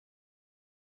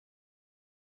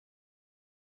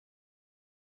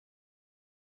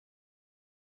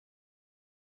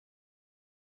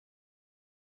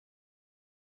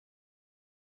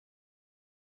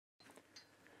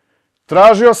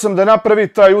Tražio sam da napravi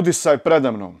taj udisaj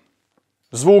predamnom.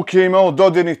 Zvuk je imao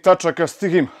dodirnih tačaka s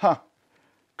tihim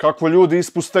kako ljudi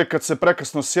ispuste kad se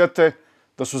prekasno sjete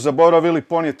da su zaboravili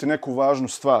ponijeti neku važnu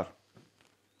stvar.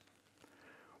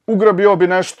 Ugrabio bi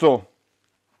nešto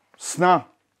sna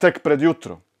tek pred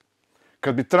jutro,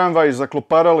 kad bi tramvaji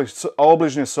zakloparali, a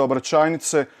obližnje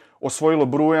saobraćajnice osvojilo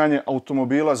brujanje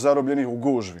automobila zarobljenih u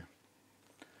gužvi.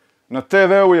 Na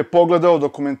TV-u je pogledao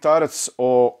dokumentarac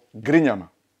o grinjama.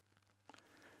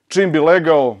 Čim bi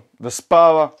legao da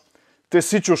spava, te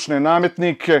sićušne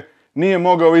nametnike nije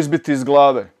mogao izbiti iz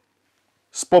glave.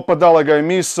 Spopadala ga je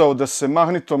misao da se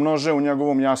mahnito množe u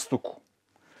njegovom jastuku.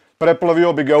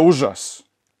 Preplavio bi ga užas.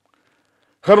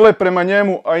 Hrle prema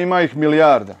njemu, a ima ih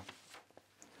milijarda.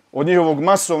 Od njihovog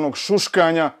masovnog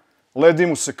šuškanja ledi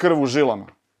mu se krv u žilama.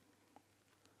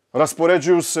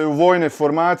 Raspoređuju se u vojne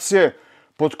formacije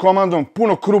pod komandom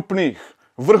puno krupnijih,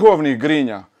 vrhovnih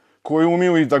grinja, koji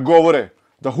umiju i da govore,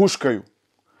 da huškaju.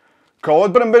 Kao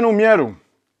odbrambenu mjeru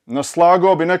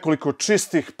naslagao bi nekoliko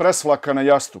čistih presvlaka na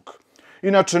jastuk,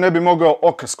 inače ne bi mogao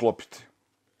oka sklopiti.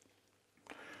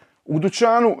 U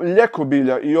dućanu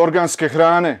ljekobilja i organske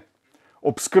hrane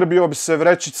opskrbio bi se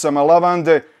vrećicama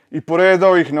lavande i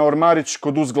poredao ih na ormarić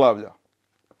kod uzglavlja.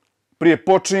 Prije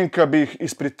počinka bi ih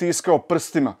ispritiskao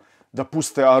prstima da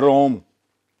puste aromu.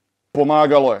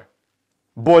 Pomagalo je.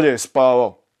 Bolje je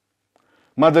spavao.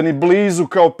 Mada ni blizu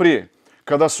kao prije,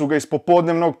 kada su ga iz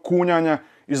popodnevnog kunjanja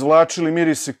izvlačili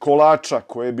mirisi kolača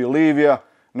koje bi Livija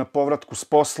na povratku s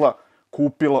posla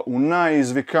kupila u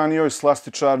najizvikanijoj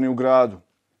slastičarni u gradu.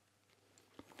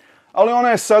 Ali ona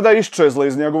je sada iščezla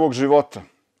iz njegovog života,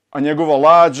 a njegova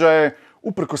lađa je,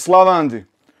 uprkos lavandi,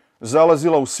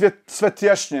 zalazila u sve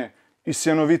tješnje i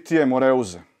sjenovitije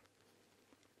moreuze.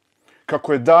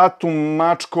 Kako je datum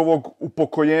mačkovog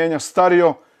upokojenja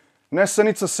stario,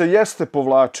 nesanica se jeste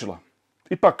povlačila.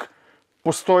 Ipak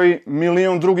postoji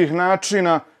milion drugih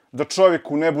načina da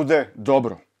čovjeku ne bude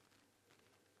dobro.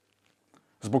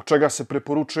 Zbog čega se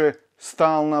preporučuje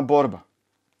stalna borba.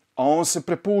 A on se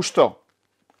prepuštao.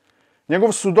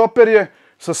 Njegov sudoper je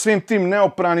sa svim tim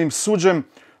neopranim suđem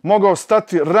mogao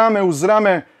stati rame uz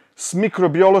rame s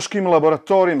mikrobiološkim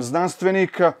laboratorijem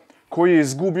znanstvenika koji je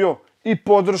izgubio i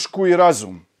podršku i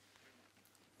razum.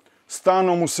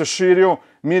 Stalno mu se širio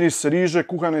miris riže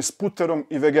kuhane s puterom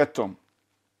i vegetom.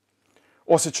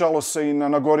 Osjećalo se i na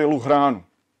nagorjelu hranu.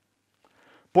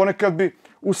 Ponekad bi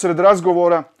usred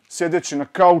razgovora, sjedeći na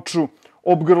kauču,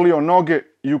 obgrlio noge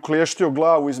i uklještio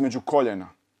glavu između koljena.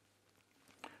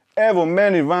 Evo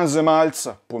meni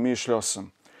vanzemaljca, pomišljao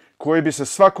sam, koji bi se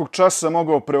svakog časa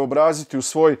mogao preobraziti u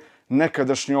svoj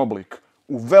nekadašnji oblik,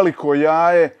 u veliko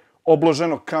jaje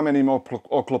obloženo kamenim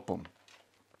oklopom.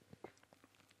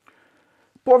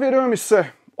 Povjerio mi se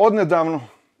odnedavno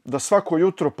da svako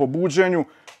jutro po buđenju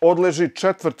odleži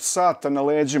 1/4 sata na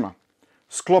leđima,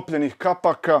 sklopljenih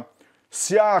kapaka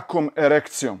s jakom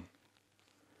erekcijom.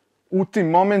 U tim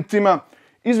momentima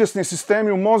izvjesni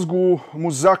sistemi u mozgu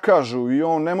mu zakažu i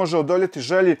on ne može odoljeti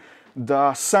želji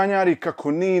da sanjari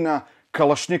kako Nina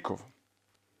Kalašnjikov.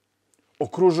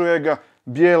 Okružuje ga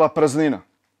bijela praznina,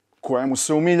 koja mu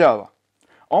se umiljava,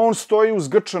 a on stoji u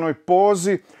zgrčanoj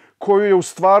pozi koju je u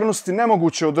stvarnosti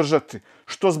nemoguće održati,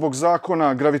 što zbog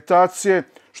zakona gravitacije,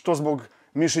 što zbog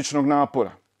mišićnog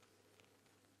napora.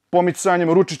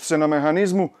 Pomicanjem ručice na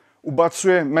mehanizmu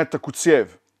ubacuje metak u cijev.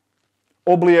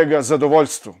 Oblije ga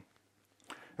zadovoljstvo.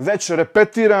 Već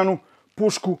repetiranu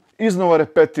pušku iznova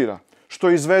repetira, što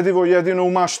je izvedivo jedino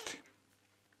u mašti.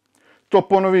 To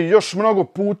ponovi još mnogo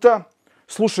puta,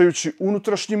 slušajući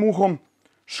unutrašnjim uhom,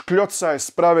 škljocaje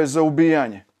sprave za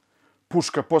ubijanje.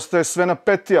 Puška postaje sve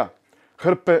napetija,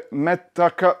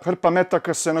 hrpa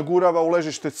metaka se nagurava u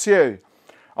ležište cijevi,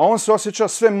 a on se osjeća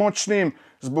sve moćnijim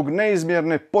zbog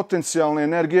neizmjerne potencijalne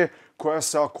energije koja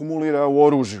se akumulira u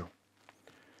oružju.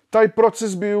 Taj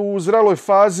proces bi u zreloj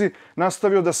fazi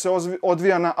nastavio da se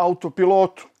odvija na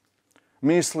autopilotu.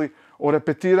 Misli o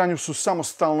repetiranju su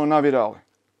samostalno navirale.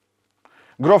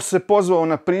 Grof se pozvao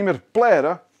na primjer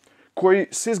plera koji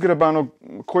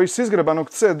s izgrebanog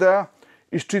CD-a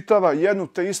iščitava jednu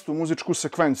te istu muzičku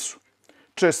sekvencu.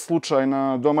 Čest slučaj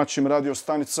na domaćim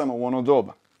radiostanicama u ono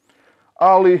doba.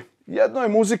 Ali jedno je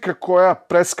muzika koja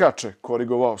preskače,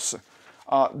 korigovao se,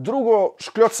 a drugo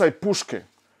škljocaj puške,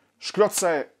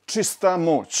 škljocaj čista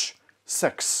moć,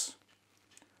 seks.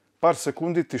 Par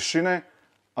sekundi tišine,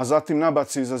 a zatim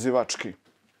nabaci izazivački.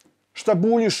 Šta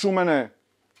buljiš u mene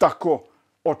tako,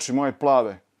 oči moje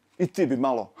plave? I ti bi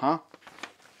malo, ha?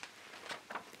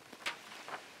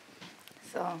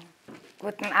 So,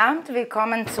 guten Abend,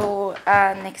 willkommen zur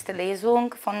nächsten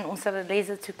Lesung von unserem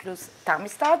Lesezyklus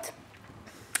Tamistad.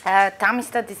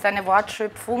 Tamistad ist eine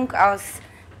Wortschöpfung aus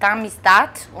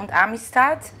Tamistad und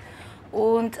Amistad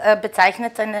und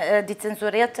bezeichnet die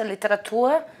zensurierte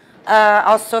Literatur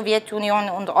aus Sowjetunion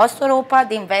und Osteuropa,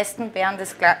 die im Westen während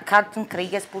des Kalten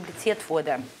Krieges publiziert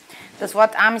wurde. Das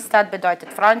Wort Amistad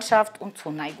bedeutet Freundschaft und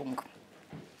Zuneigung.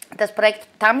 Das Projekt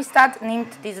Tamistad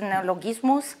nimmt diesen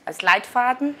Neologismus als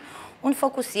Leitfaden und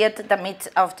fokussiert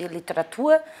damit auf die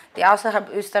Literatur, die außerhalb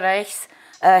Österreichs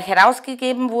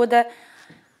herausgegeben wurde,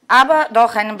 aber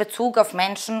doch einen Bezug auf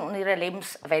Menschen und ihre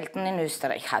Lebenswelten in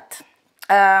Österreich hat.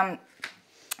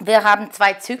 Wir haben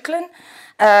 2 Zyklen.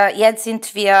 Jetzt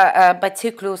sind wir bei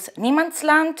Zyklus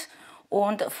Nomansland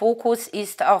und Fokus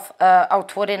ist auf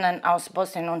Autorinnen aus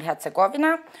Bosnien und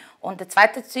Herzegowina. Und der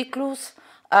zweite Zyklus,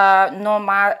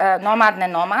 Nomad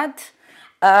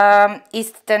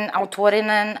ist den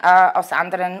Autorinnen aus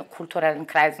anderen kulturellen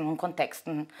Kreisen und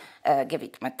Kontexten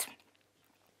gewidmet.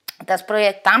 Das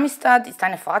Projekt Tamistad ist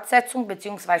eine Fortsetzung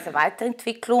bzw.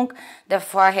 Weiterentwicklung der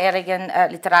vorherigen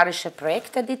literarischen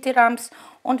Projekte Dittirams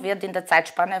und wird in der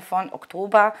Zeitspanne von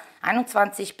Oktober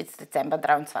 21 bis Dezember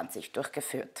 23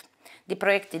 durchgeführt. Die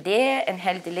Projektidee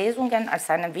enthält die Lesungen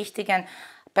als einen wichtigen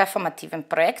performativen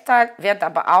Projektteil, wird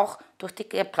aber auch durch die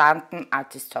geplanten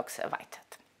Artist Talks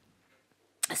erweitert.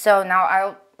 So now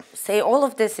I'll say all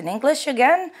of this in English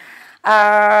again.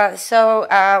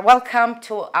 Welcome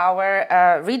to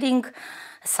our reading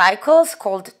cycles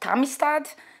called Tamistad.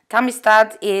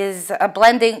 Tamistad is a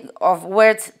blending of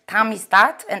words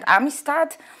Tamistad and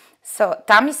Amistad. So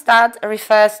Tamistad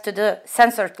refers to the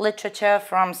censored literature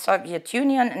from Soviet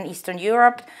Union and Eastern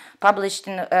Europe, published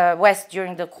in West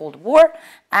during the Cold War,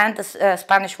 and the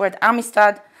Spanish word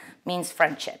Amistad means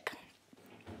friendship.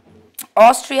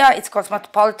 Austria, its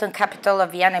cosmopolitan capital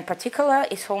of Vienna in particular,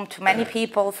 is home to many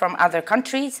people from other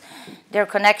countries. Their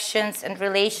connections and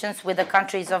relations with the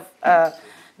countries of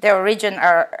their origin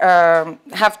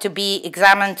have to be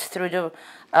examined through the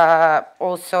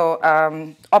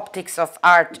optics of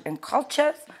art and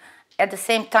culture. At the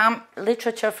same time,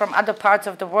 literature from other parts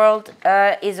of the world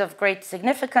is of great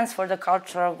significance for the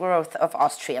cultural growth of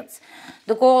Austrians.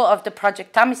 The goal of the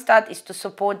project Tamistad is to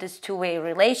support this two-way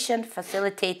relation,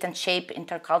 facilitate and shape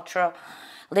intercultural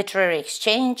literary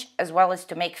exchange, as well as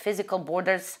to make physical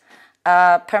borders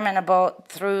permeable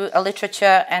through a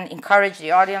literature and encourage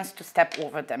the audience to step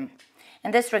over them.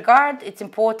 In this regard, it's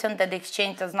important that the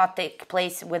exchange does not take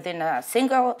place within a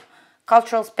single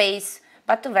cultural space,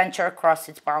 but to venture across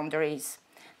its boundaries.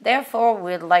 Therefore,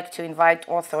 we'd like to invite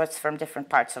authors from different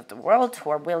parts of the world who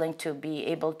are willing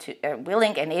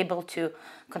and able to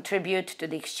contribute to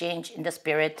the exchange in the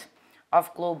spirit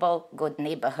of global good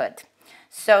neighborhood.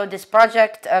 So this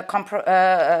project has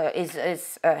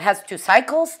 2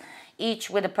 cycles,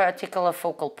 each with a particular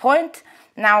focal point.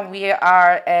 Now we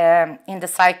are in the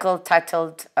cycle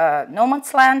titled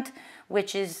Nomansland,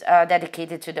 which is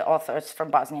dedicated to the authors from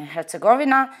Bosnia and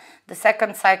Herzegovina. The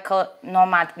second cycle,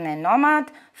 Nomad,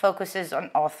 focuses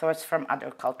on authors from other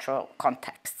cultural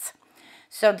contexts.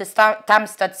 So the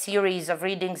Tamistad series of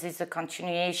readings is a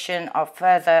continuation of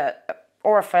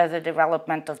further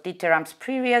development of Dittiram's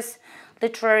previous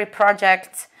literary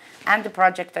projects, and the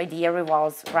project idea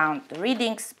revolves around the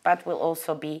readings, but will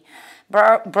also be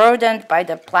broadened by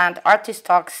the planned artist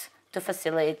talks to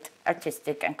facilitate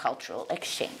artistic and cultural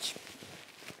exchange.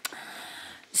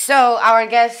 So our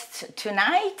guests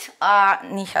tonight are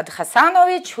Nihad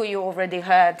Hasanović, who you already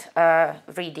heard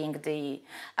reading the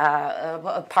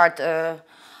part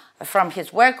from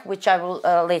his work, which I will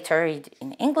later read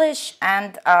in English,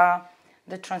 and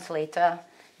the translator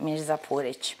Mirza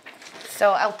Purić.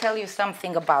 So I'll tell you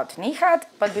something about Nihad,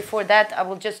 but before that I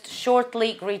will just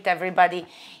shortly greet everybody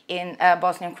in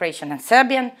Bosnian, Croatian and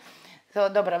Serbian. So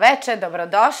dobro večer,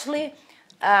 dobrodošli.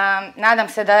 Nadam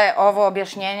se da je ovo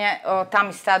objašnjenje o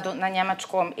Tamistadu na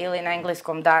njemačkom ili na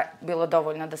engleskom bilo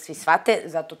dovoljno da svi shvate,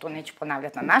 zato to neću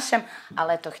ponavljati na našem,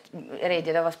 ali eto, red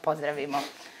je da vas pozdravimo,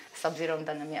 s obzirom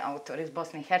da nam je autor iz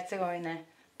Bosne i Hercegovine,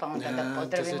 pa onda da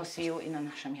pozdravimo svi i na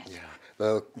našem jeziku.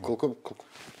 Koliko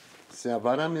se ja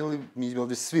varam ili mi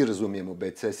ovdje svi razumijemo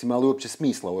BCS, ima li uopće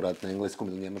smisla u rad na engleskom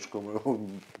ili njemačkom?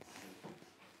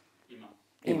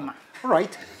 Ima.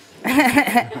 Right.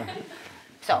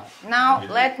 So, now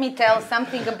let me tell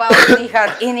something about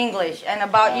Nihad in English and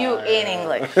about you in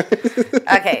English.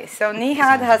 Okay, so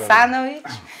Nihad Hasanović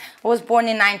was born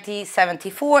in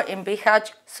 1974 in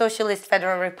Bihać, Socialist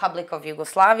Federal Republic of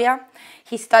Yugoslavia.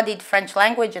 He studied French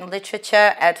language and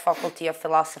literature at Faculty of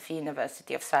Philosophy,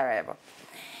 University of Sarajevo.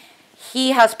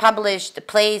 He has published the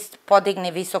plays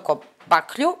Podigni, visoko,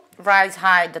 baklju, Rise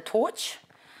High the Torch,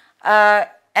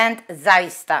 and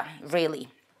Zaista, really.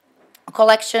 A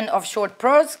collection of short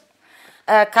prose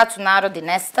Kad su narodi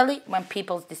nestali, when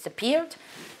peoples disappeared,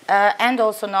 and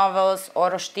also novels o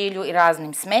roštilju i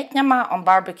raznim smetnjama, on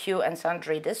Barbecue and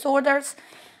Sundry Disorders,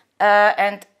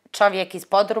 and Čovjek iz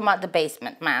podruma, The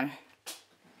Basement Man,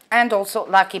 and also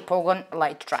Laki, Pogon,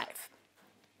 Light Drive.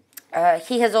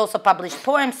 He has also published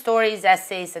poems, stories,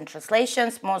 essays, and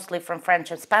translations, mostly from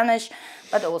French and Spanish,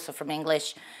 but also from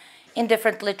English, in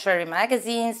different literary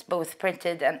magazines, both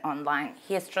printed and online.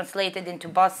 He has translated into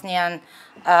Bosnian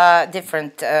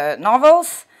different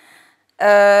novels.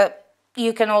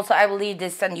 You can also, I will leave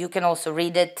this and you can also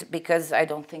read it, because I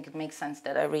don't think it makes sense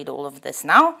that I read all of this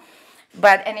now.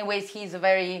 But anyways, he's a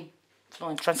very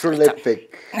fluent translator.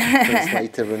 Prolific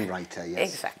translator and writer,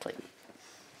 yes. Exactly.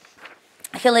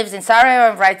 He lives in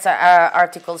Sarajevo and writes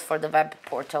articles for the web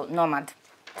portal Nomad.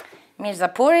 Mirza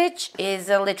Purić is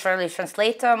a literary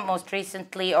translator, most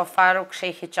recently of Faruk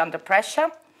Šehić Under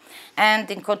Pressure, and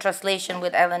in co-translation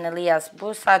with Ellen Elias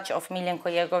Bursac of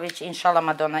Miljenko Jegović, Inshallah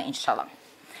Madonna Inshallah.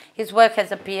 His work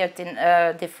has appeared in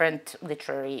different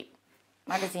literary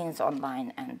magazines,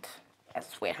 online and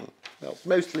elsewhere. Well,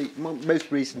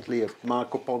 most recently of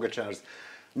Marko Pogačar's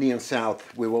Neon South.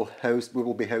 We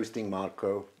will be hosting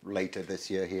Marko later this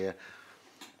year here,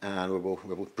 and we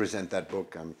will present that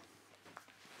book. I'm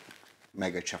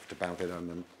mega chuffed about it.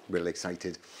 I'm really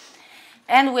excited.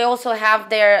 And we also have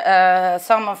there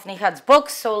some of Nihad's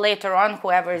books, so later on,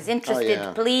 whoever is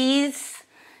interested, please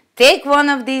take one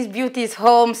of these beauties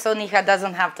home so Nihad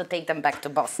doesn't have to take them back to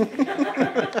Boston.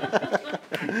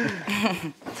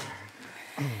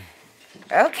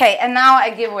 Okay, and now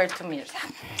I give word to Mirza.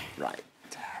 Right.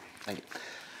 Thank you.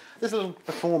 This little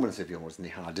performance of yours,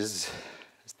 Nihad, is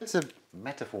this a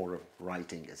metaphor of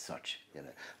writing as such? You know,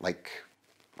 like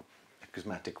a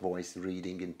charismatic voice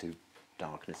reading into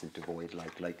darkness, into void,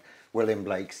 like William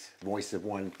Blake's Voice of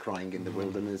One crying in the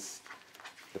wilderness.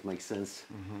 That makes sense.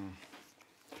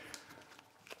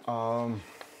 Yeah,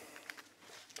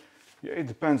 it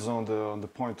depends on the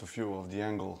point of view, of the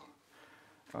angle.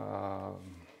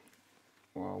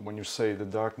 Well, when you say the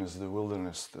darkness, the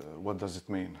wilderness, what does it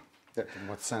mean? Yeah. In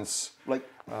what sense? Like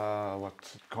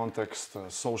what context,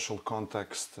 social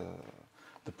context,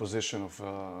 the position of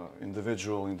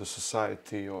individual in the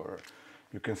society, or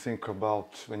you can think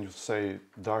about, when you say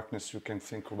darkness, you can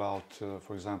think about,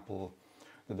 for example,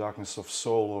 the darkness of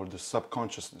soul or the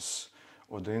subconsciousness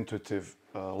or the intuitive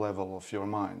level of your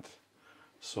mind.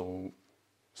 So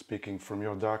speaking from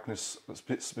your darkness,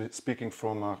 speaking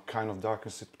from a kind of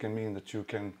darkness, it can mean that you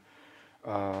can,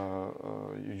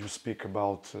 you speak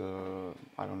about,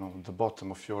 I don't know, the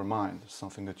bottom of your mind,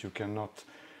 something that you cannot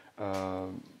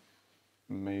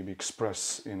maybe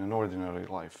express in an ordinary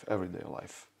life, everyday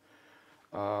life.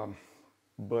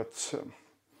 But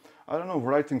I don't know,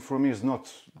 writing for me is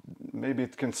not, maybe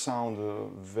it can sound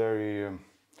very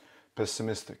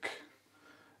pessimistic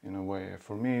in a way.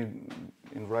 For me,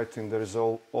 in writing, there is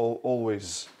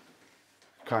always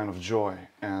kind of joy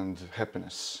and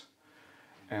happiness.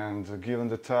 And given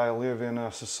that I live in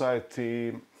a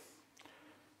society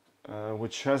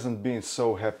which hasn't been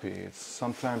so happy,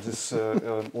 sometimes it's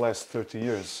last 30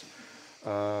 years,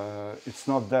 it's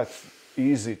not that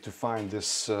easy to find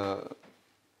this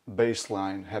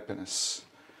baseline happiness,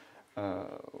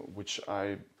 which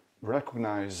I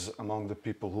recognize among the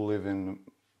people who live in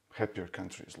happier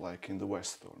countries, like in the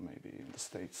West, or maybe in the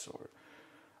States, or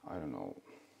I don't know,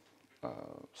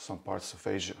 some parts of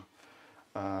Asia.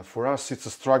 For us, it's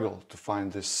a struggle to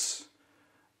find this,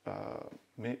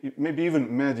 maybe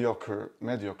even mediocre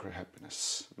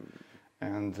happiness,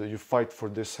 and you fight for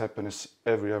this happiness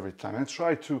every time. I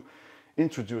try to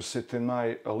introduce it in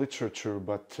my literature,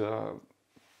 but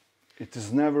it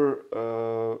is never,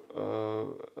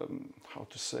 how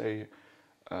to say,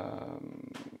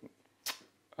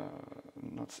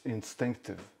 not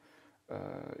instinctive.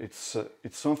 It's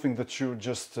something that you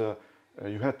just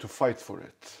you had to fight for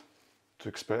it to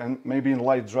express. And maybe in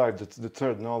Light Drive, the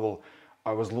third novel,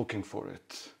 I was looking for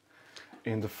it.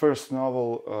 In the first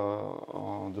novel,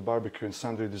 on the Barbecue and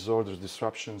Sundry Disorders,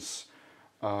 Disruptions,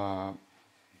 I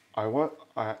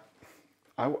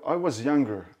was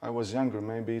younger.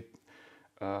 Maybe.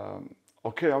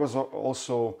 Okay, I was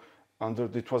also under.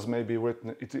 It was maybe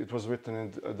written. It was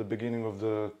written at the beginning of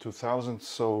the 2000s.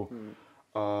 So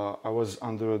I was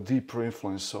under a deeper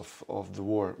influence of the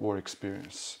war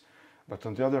experience. But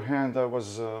on the other hand, I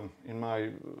was in my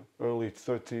early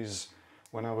 30s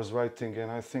when I was writing,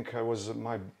 and I think I was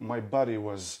my body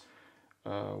was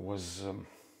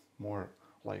more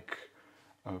like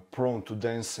prone to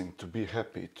dancing, to be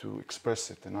happy, to express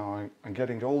it. And now I'm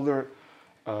getting older.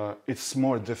 It's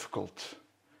more difficult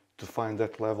to find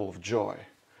that level of joy,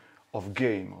 of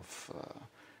game, of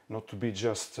not to be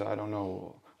just, I don't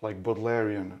know, like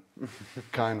Baudelairean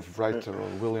kind of writer or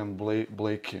William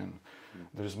Blakean.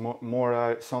 There's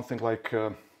more something like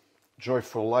Joy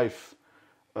for Life,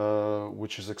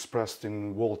 which is expressed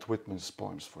in Walt Whitman's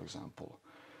poems, for example,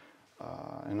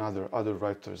 and other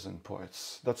writers and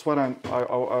poets. That's what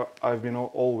I've been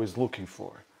always looking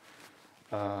for.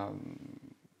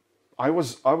 I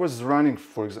was running,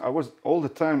 for example, all the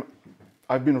time.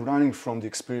 I've been running from the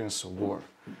experience of war,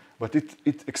 but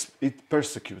it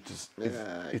persecutes.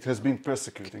 It has been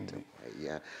persecuting me.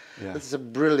 Yeah. This is a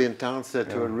brilliant answer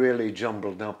to a really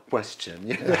jumbled up question.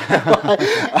 You know?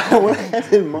 What I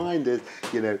had in mind is,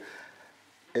 you know,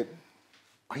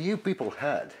 are you people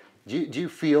heard? Do you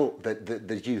feel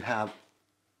that you have,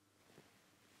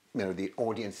 you know, the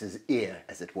audience's ear,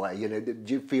 as it were? You know,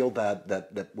 do you feel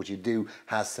that what you do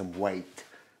has some weight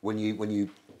when you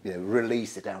know,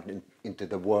 release it out into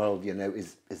the world? You know,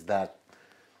 is that,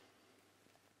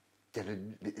 you know,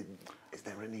 is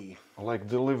there any like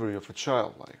delivery of a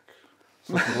child, like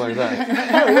something like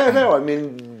that? No. I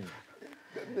mean,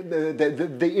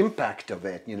 the impact of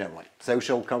it. You know, like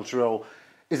social, cultural.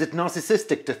 Is it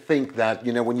narcissistic to think that,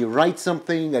 you know, when you write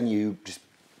something and you just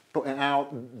put it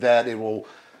out, that it will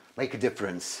make a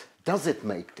difference? Does it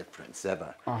make difference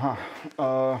ever?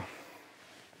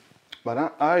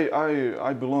 But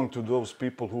I belong to those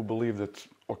people who believe that,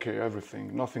 okay,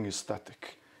 nothing is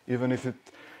static. Even if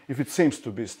it seems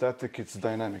to be static, it's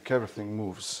dynamic. Everything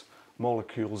moves.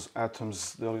 Molecules,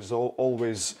 atoms, there is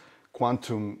always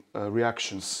quantum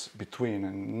reactions between,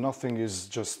 and nothing is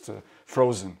just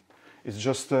frozen. It's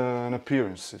just an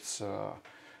appearance. It's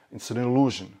an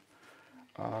illusion.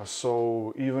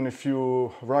 So even if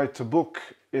you write a book,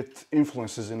 it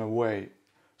influences in a way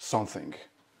something.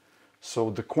 So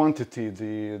the quantity,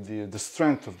 the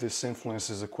strength of this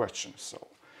influence is a question. So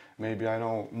maybe, I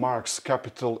know, Marx's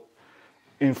Capital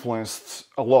influenced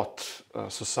a lot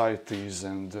societies,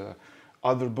 and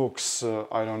other books,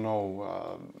 I don't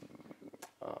know,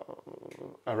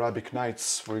 Arabic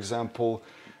Nights, for example,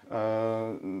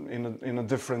 in a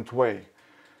different way.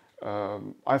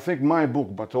 I think my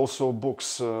book, but also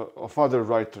books of other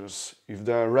writers, if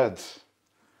they are read,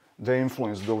 they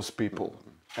influence those people,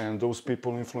 and those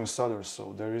people influence others.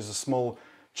 So there is a small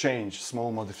change,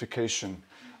 small modification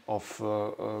of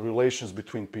relations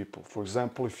between people. For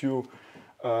example, if you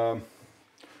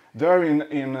there in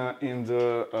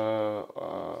the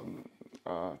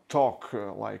talk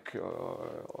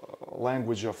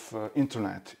language of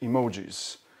internet,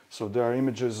 emojis. So there are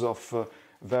images of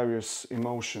various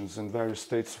emotions and various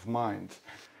states of mind,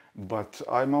 but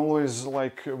I'm always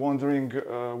like wondering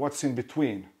what's in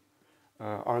between.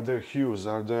 Are there hues?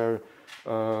 Are there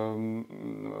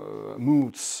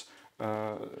moods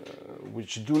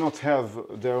which do not have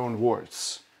their own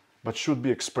words, but should be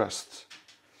expressed?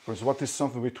 For instance, what is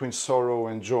something between sorrow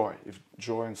and joy? If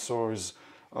joy and sorrow is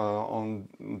on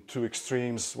two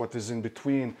extremes, what is in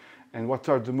between? And what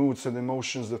are the moods and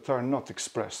emotions that are not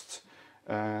expressed?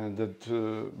 And that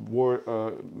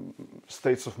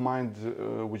states of mind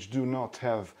which do not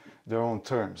have their own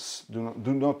terms, do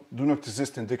not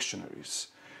exist in dictionaries.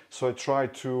 So I try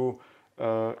to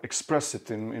express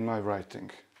it in my writing,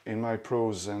 in my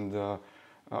prose. And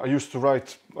I used to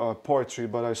write poetry,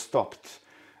 but I stopped.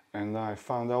 And I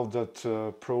found out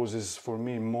that prose is for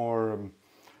me more,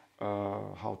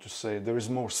 how to say, there is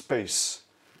more space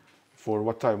for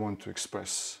what I want to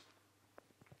express.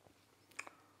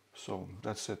 So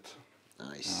that's it.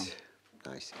 Nice,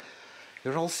 nice.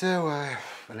 You're also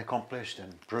an accomplished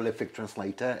and prolific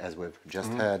translator, as we've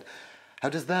just heard. How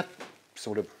does that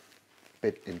sort of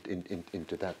fit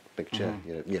into that picture?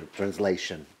 You know,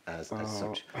 translation as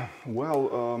such.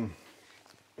 Well,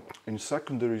 in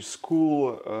secondary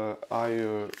school,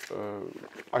 I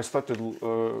started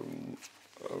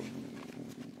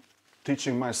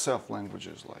teaching myself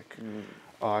languages. Like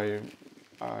I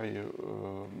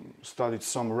studied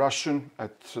some Russian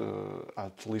at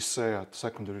lycée, at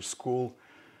secondary school,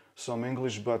 some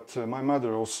English, but my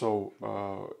mother also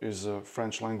is a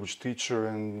French language teacher,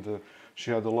 and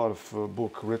she had a lot of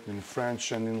books written in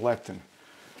French and in Latin.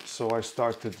 So I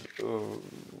started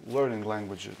learning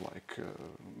languages, like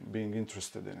being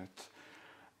interested in it.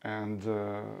 And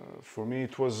for me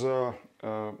it was,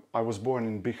 I was born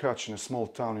in Bihać, in a small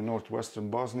town in northwestern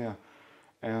Bosnia.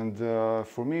 And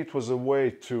for me it was a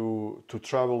way to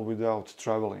travel without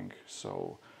traveling.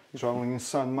 So traveling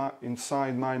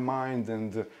inside my mind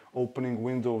and opening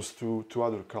windows to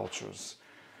other cultures.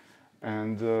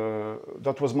 And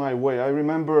that was my way. I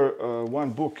remember one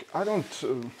book, I don't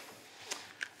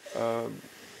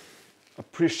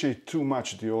appreciate too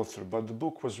much the author, but the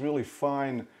book was really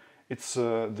fine It's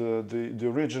the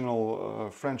original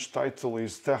French title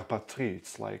is Terre Patrie.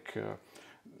 It's like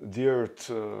the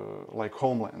earth, like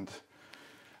homeland.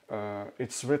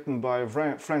 It's written by a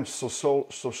French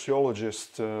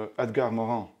sociologist Edgar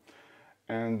Morin,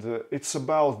 and it's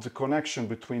about the connection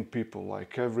between people.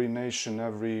 Like every nation,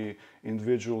 every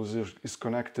individual is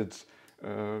connected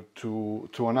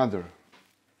to another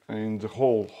in the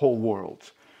whole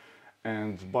world.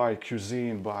 And by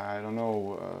cuisine, by, I don't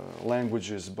know,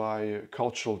 languages, by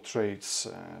cultural traits,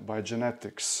 by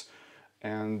genetics,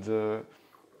 and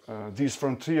these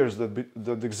frontiers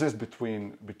that exist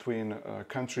between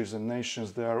countries and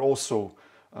nations, they are also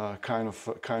kind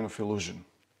of illusion.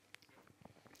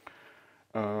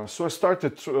 So I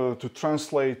started to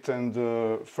translate, and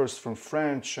first from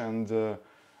French, and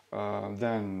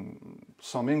then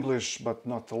some English, but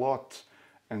not a lot,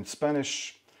 and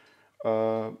Spanish.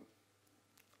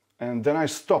 And then I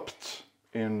stopped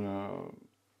in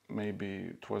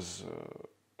maybe it was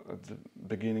at the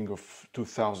beginning of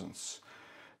 2000.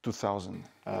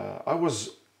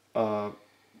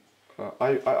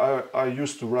 I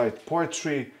used to write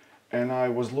poetry, and I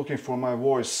was looking for my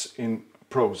voice in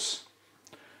prose.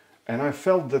 And I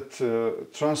felt that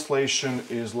translation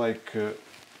is like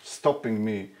stopping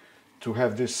me to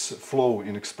have this flow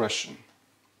in expression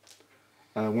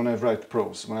when I write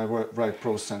prose, when I write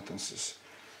prose sentences.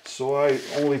 So I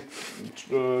only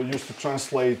used to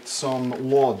translate some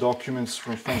law documents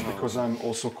from French because I'm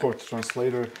also court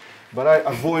translator. But I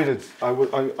avoided. I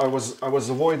was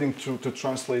avoiding to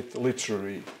translate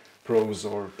literary prose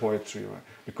or poetry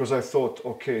because I thought,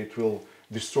 okay, it will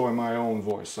destroy my own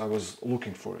voice. I was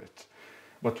looking for it.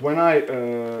 But when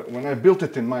I built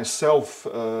it in myself,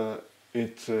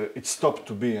 it stopped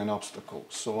to be an obstacle.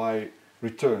 So I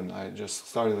returned. I just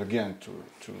started again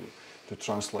to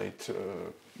translate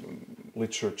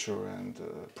literature and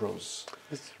prose.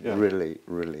 It's really,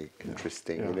 really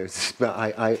interesting. Yeah. You know, but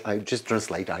I just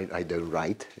translate. I don't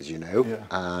write, as you know,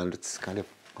 and it's kind of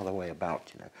other way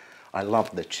about. You know, I love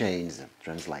the chains of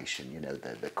translation. You know,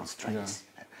 the constraints.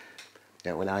 Yeah.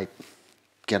 You know, when I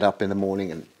get up in the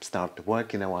morning and start to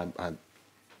work, you know, I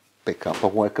pick up a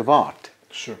work of art.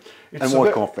 Sure. And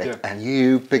work off it, and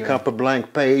you pick up a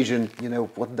blank page, and you know,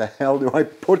 what the hell do I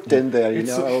put in there? You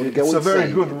know, it's a very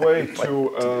good way to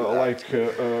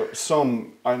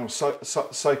some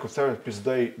psychotherapists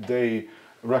they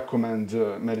recommend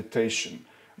meditation,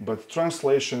 but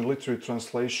translation, literary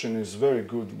translation, is a very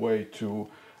good way to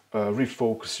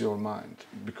refocus your mind,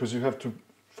 because you have to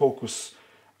focus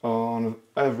on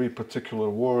every particular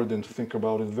word and think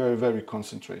about it very, very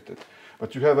concentrated.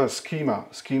 But you have a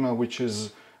schema which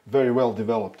is very well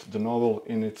developed. The novel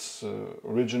in its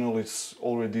original is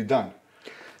already done.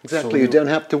 Exactly, so you don't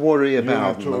have to worry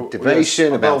about motivation,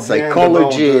 yes, about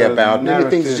psychology, about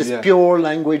anything. It's just pure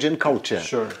language and culture.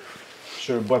 Sure.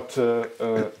 But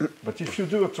if you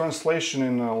do a translation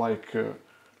in like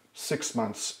 6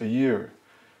 months, a year,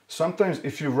 sometimes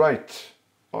if you write.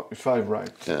 If I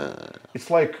write, it's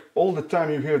like all the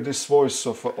time you hear this voice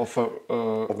of the author,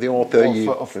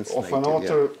 of an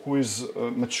author who is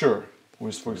mature, who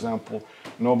is, for example,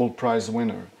 Nobel Prize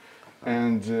winner,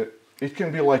 and it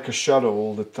can be like a shadow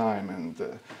all the time. And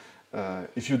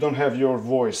if you don't have your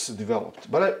voice developed,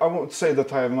 but I won't say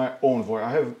that I have my own voice.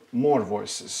 I have more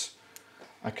voices.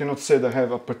 I cannot say that I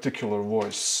have a particular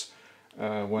voice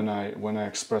when I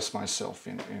express myself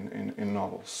in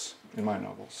novels, in my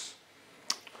novels.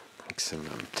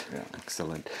 Excellent,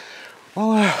 excellent.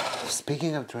 Well,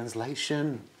 speaking of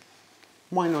translation,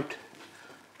 why not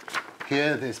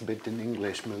hear this bit in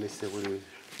English, Melissa? Will you?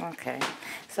 Okay.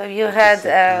 So you had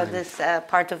this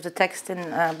part of the text in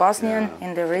Bosnian,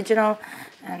 in the original,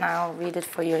 and I'll read it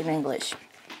for you in English.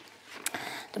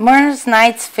 The morning's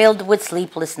nights filled with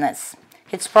sleeplessness.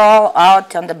 He'd sprawl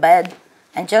out on the bed,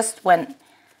 and just when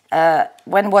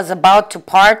was about to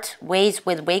part ways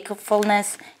with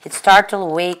wakefulness, he'd startle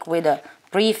awake with a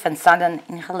brief and sudden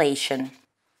inhalation.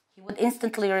 He would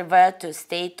instantly revert to a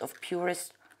state of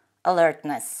purest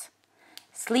alertness.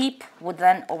 Sleep would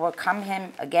then overcome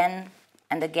him again,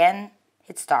 and again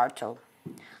he'd startle.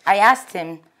 I asked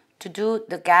him to do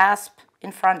the gasp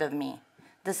in front of me.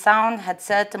 The sound had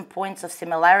certain points of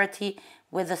similarity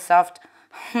with the soft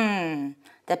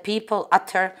that people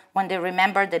utter when they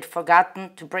remember they'd forgotten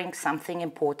to bring something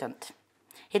important.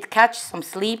 He'd catch some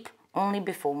sleep only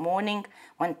before morning,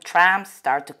 when trams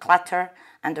start to clatter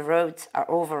and the roads are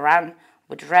overrun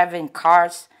with revving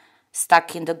cars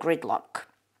stuck in the gridlock.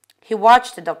 He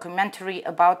watched a documentary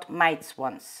about mites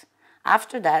once.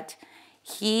 After that,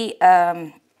 the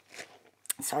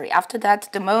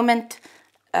moment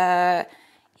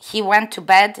he went to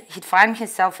bed, he'd find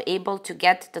himself able to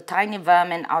get the tiny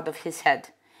vermin out of his head.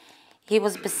 He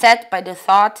was beset by the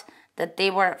thought that they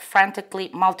were frantically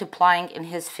multiplying in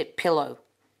his pillow.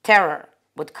 Terror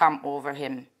would come over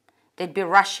him. They'd be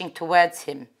rushing towards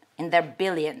him in their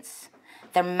billions,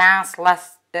 their mass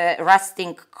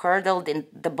rusting curdled in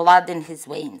the blood in his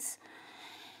veins.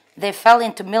 They fell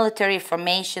into military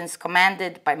formations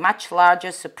commanded by much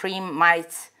larger supreme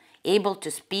mights, able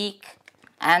to speak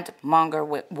and monger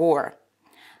war.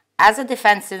 As a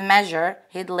defensive measure,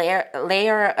 he'd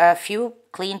layer a few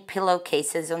clean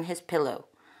pillowcases on his pillow.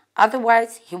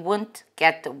 Otherwise, he wouldn't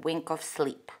get a wink of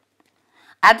sleep.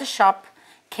 At the shop,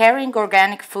 carrying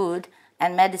organic food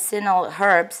and medicinal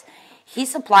herbs, he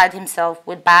supplied himself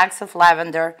with bags of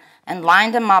lavender and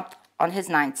lined them up on his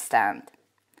nightstand.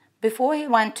 Before he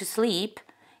went to sleep,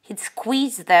 he'd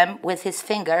squeeze them with his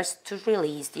fingers to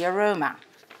release the aroma.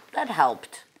 That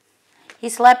helped. He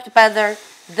slept better,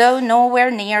 though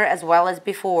nowhere near as well as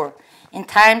before, in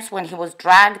times when he was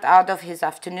dragged out of his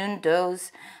afternoon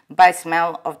doze by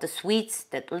smell of the sweets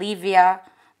that Livia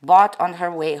bought on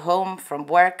her way home from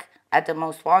work at the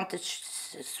most wanted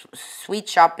sweet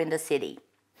shop in the city.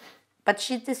 But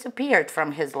she disappeared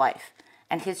from his life,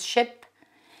 and his ship,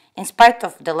 in spite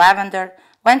of the lavender,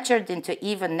 ventured into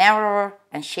even narrower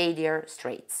and shadier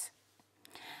straits.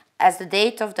 As the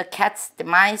date of the cat's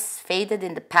demise faded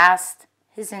in the past,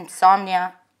 his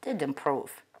insomnia did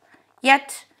improve.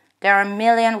 Yet, there are a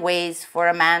million ways for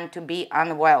a man to be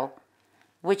unwell,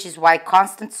 which is why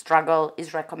constant struggle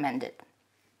is recommended.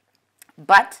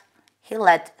 But he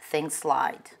let things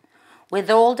slide. With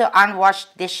all the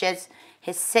unwashed dishes,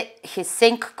 his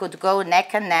sink could go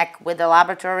neck and neck with the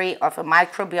laboratory of a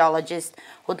microbiologist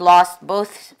who'd lost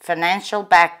both financial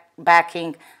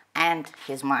backing and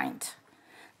his mind.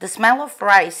 The smell of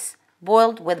rice,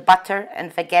 boiled with butter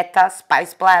and vegeta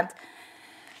spice blend,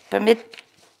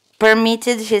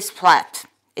 permeated his plate.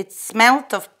 It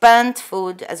smelt of burnt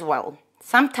food as well.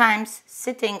 Sometimes,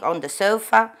 sitting on the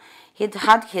sofa, he'd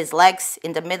hug his legs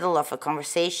in the middle of a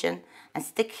conversation and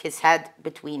stick his head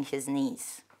between his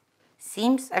knees.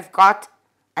 Seems I've got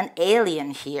an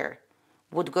alien here,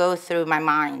 would go through my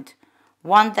mind,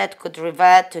 one that could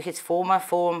revert to his former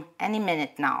form any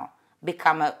minute now,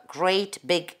 become a great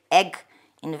big egg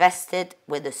invested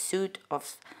with a suit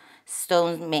of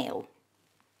stone mail.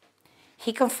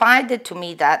 He confided to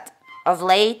me that, of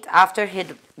late, after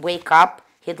he'd wake up,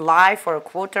 he'd lie for a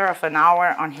quarter of an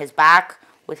hour on his back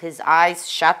with his eyes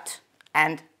shut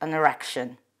and an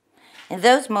erection. In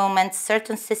those moments,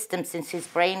 certain systems in his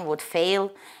brain would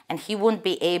fail, and he wouldn't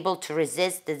be able to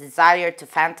resist the desire to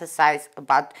fantasize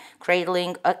about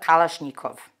cradling a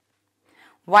Kalashnikov.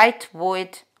 White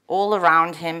void all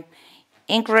around him,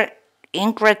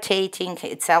 ingratiating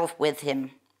itself with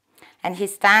him, and he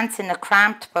stands in a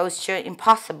cramped posture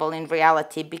impossible in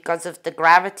reality because of the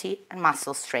gravity and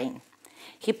muscle strain.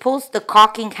 He pulls the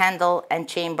cocking handle and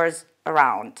chambers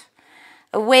around.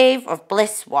 A wave of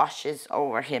bliss washes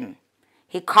over him.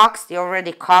 He cocks the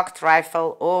already cocked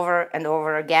rifle over and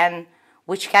over again,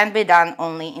 which can be done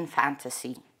only in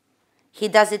fantasy. He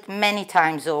does it many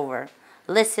times over,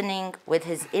 listening with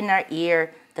his inner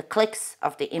ear the clicks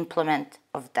of the implement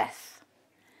of death.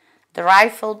 The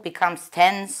rifle becomes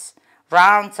tense,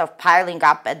 rounds are piling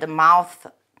up at the mouth,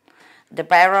 the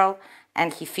barrel,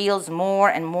 and he feels more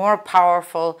and more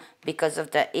powerful because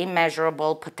of the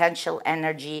immeasurable potential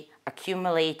energy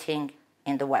accumulating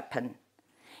in the weapon.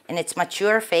 In its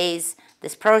mature phase,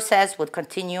 this process would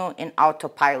continue in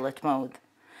autopilot mode.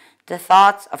 The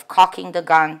thoughts of cocking the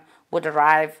gun would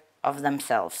arrive of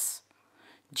themselves.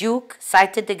 Duke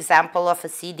cited the example of a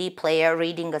CD player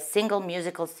reading a single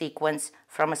musical sequence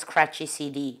from a scratchy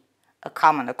CD, a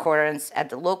common occurrence at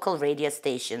the local radio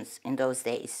stations in those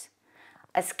days.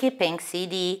 A skipping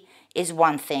CD is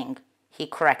one thing, he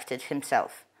corrected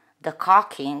himself. The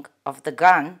cocking of the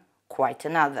gun, quite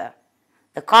another.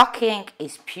 The cocking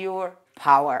is pure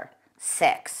power,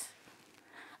 sex.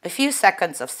 A few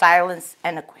seconds of silence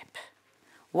and a quip.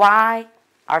 Why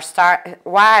are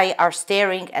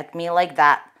staring at me like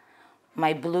that,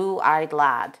 my blue-eyed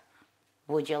lad?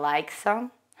 Would you like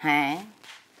some? Huh?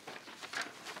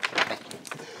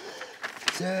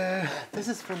 So, this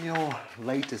is from your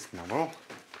latest novel,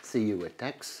 See You at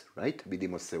X, right?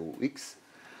 Vidimo se u X.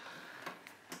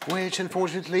 Which,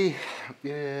 unfortunately,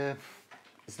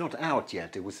 it's not out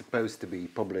yet. It was supposed to be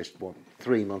published,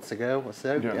 3 months ago or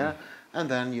so, yeah? And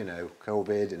then,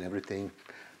 COVID and everything,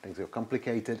 things are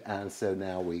complicated, and so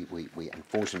now we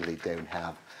unfortunately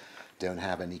don't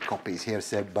have any copies here.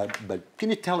 So, but can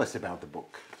you tell us about the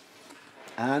book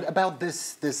and about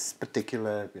this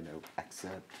particular,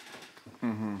 excerpt?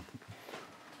 Mm-hmm.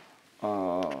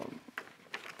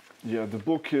 Yeah, the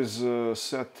book is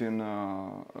set in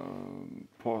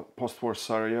post-war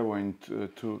Sarajevo in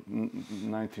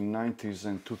 1990s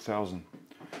and 2000.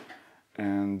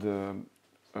 And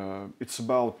it's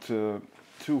about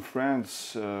two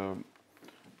friends.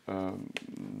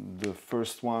 The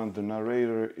first one, the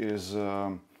narrator, is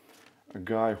a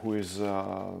guy who is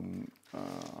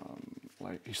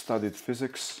like he studied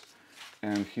physics,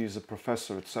 and he's a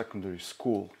professor at secondary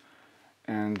school.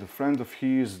 And the friend of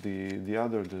his,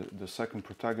 the second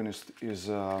protagonist, is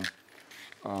a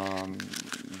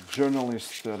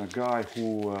journalist and a guy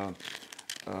who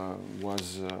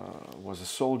was a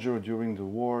soldier during the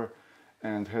war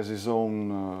and has his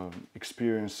own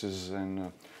experiences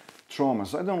and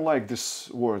traumas. I don't like this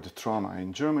word, trauma.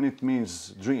 In German it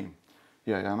means dream.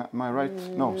 Yeah, am I right?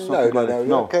 No,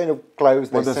 no. Kind of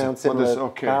close. They sound similar.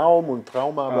 Okay. Traum and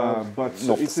trauma, but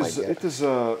not it is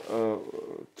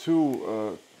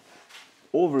too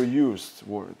overused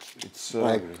word. It's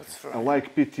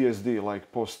like PTSD,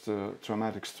 like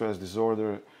post-traumatic stress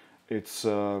disorder. It's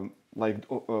like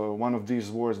one of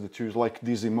these words that you use, like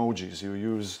these emojis. You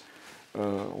use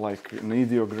like an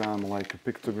ideogram, like a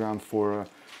pictogram for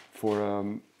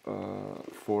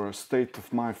a state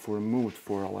of mind, for a mood,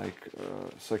 for like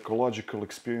psychological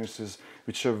experiences,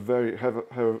 which are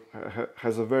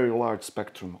has a very large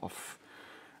spectrum of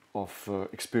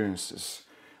experiences,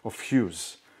 of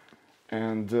hues.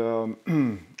 And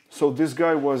so this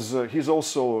guy was he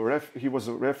was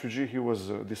a refugee. He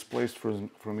was displaced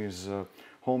from his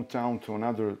hometown to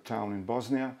another town in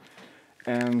Bosnia,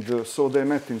 and so they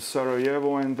met in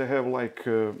Sarajevo, and they have like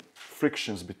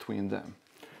frictions between them.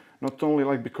 Not only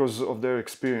like because of their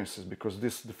experiences, because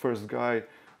the first guy,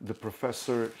 the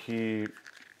professor, he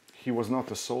was not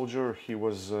a soldier. He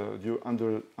was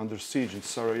under siege in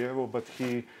Sarajevo, but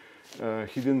he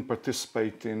didn't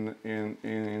participate in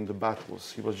the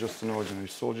battles. He was just an ordinary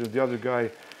soldier. The other guy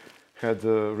had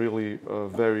really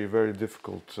very, very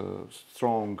difficult,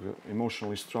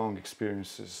 emotionally strong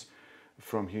experiences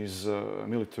from his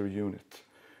military unit.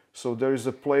 So there is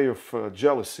a play of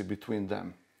jealousy between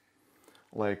them.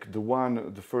 Like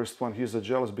the first one, he's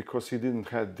jealous because he didn't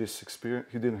have this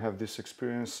experience. He didn't have this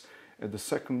experience. And the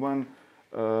second one,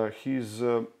 he's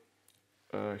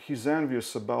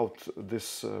envious about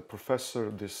this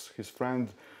professor, his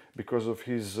friend, because of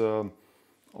his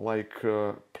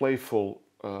playful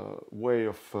way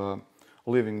of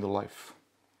living the life,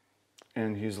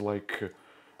 and he's like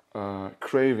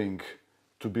craving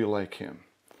to be like him.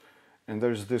 And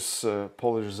there's this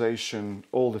polarization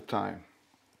all the time.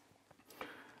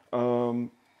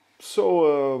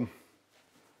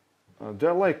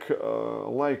 They're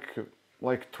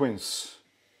like twins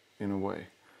in a way,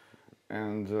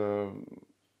 and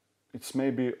it's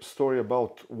maybe a story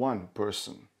about one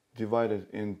person divided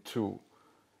in two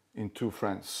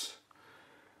friends.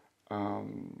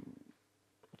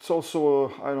 It's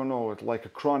also I don't know, like a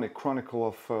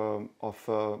chronicle of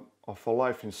a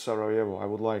life in Sarajevo. I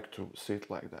would like to see it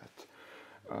like that.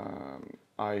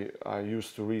 I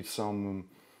used to read some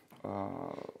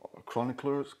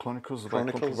chronicles,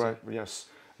 right? Yes,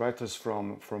 writers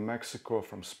from Mexico,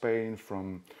 from Spain,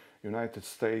 from United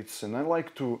States, and I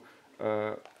like to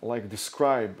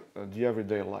describe the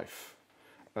everyday life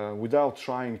without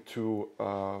trying to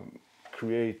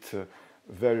create a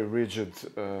very rigid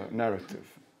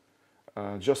narrative.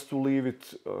 Just to leave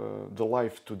it the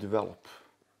life to develop,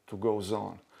 to go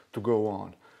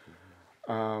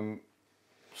on.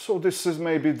 So this is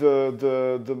maybe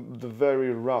the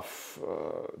very rough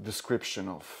description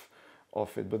of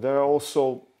it, but there are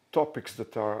also topics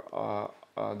that are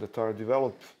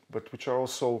developed, but which are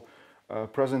also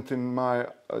present in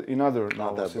other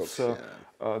novels. Books, it's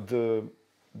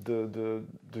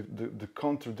the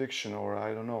contradiction, or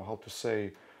I don't know how to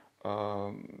say,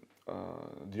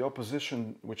 the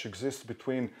opposition which exists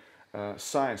between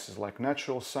sciences, like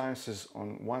natural sciences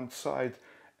on one side,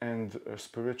 and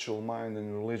spiritual mind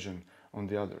and religion on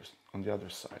the other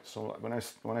side. So when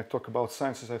I talk about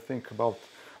sciences, I think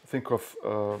of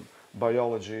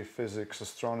biology, physics,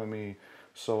 astronomy,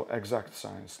 so exact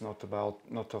science, not of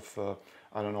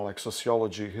I don't know, like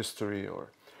sociology, history, or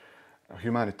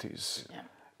humanities. Yeah.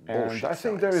 And Bullshit I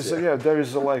think science, there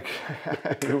is a like.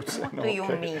 What do you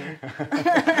mean?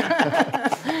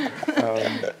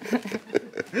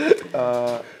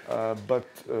 But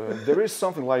there is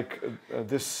something like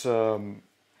this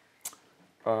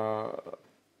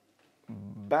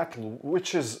battle,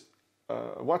 which is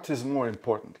what is more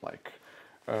important, like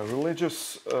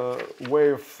religious way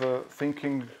of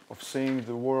thinking, of seeing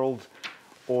the world,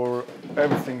 or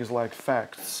everything is like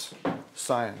facts,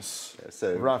 science,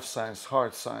 rough science,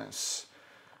 hard science.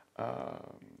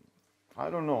 I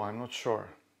don't know. I'm not sure.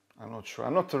 I'm not sure.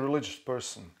 I'm not a religious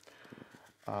person,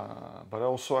 but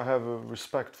also I have a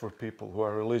respect for people who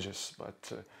are religious.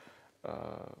 But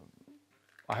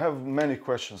I have many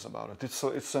questions about it.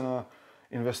 It's an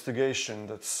investigation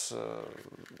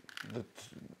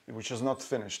which is not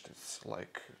finished. It's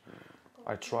like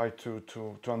I try to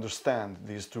understand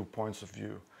these two points of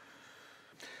view.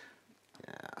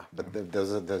 Yeah, but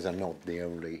those are not the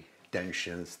only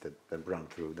tensions that run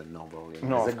through the novel. You know.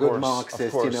 No, As a of good course,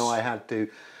 Marxist, of you know, course.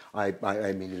 I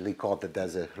immediately caught that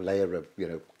there's a layer of, you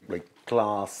know, like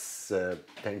class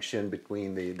tension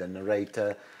between the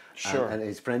narrator Sure. and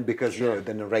his friend, because Sure. you know,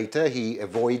 the narrator, he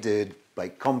avoided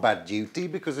like combat duty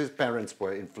because his parents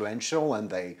were influential and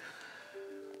they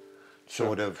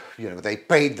sort of, you know, they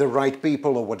paid the right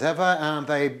people or whatever, and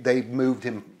they moved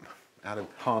him out of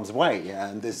harm's way.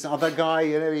 And this other guy,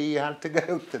 you know, he had to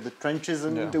go to the trenches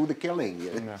and Yeah. do the killing.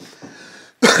 You know?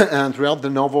 Yeah. And throughout the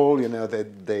novel, you know,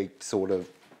 they sort of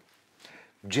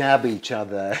jab each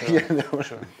other. Sure. You know,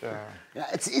 Sure. Yeah. yeah,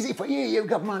 it's easy for you. You've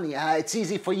got money. It's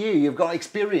easy for you. You've got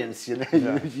experience. You know,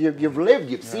 Yeah. you've lived.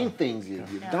 You've seen things.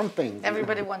 You've done things.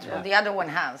 Everybody wants what the other one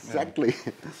has. Exactly.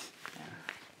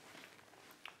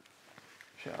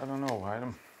 Yeah, I don't know.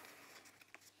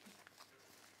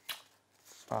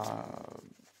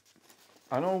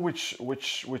 I know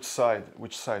which side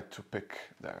to pick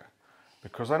there,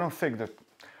 because I don't think that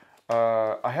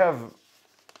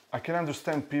I can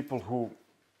understand people who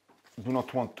do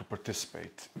not want to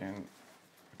participate in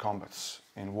combats,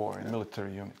 in war, in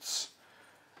military units.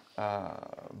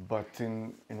 But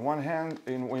in one hand,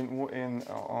 in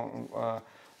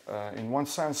one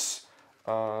sense,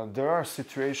 there are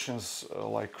situations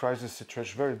like crisis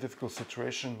situations, very difficult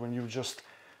situations, when you just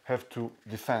have to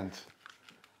defend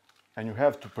and you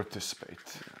have to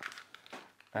participate.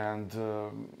 And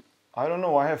I don't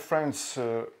know. I have friends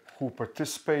who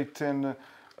participate in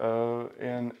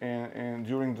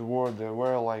during the war. They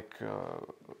were like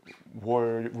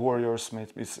warriors.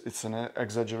 It's an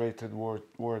exaggerated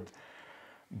word,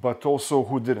 but also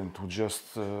who didn't, who just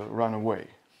ran away.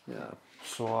 Yeah.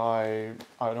 So I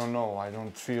don't know. I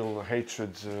don't feel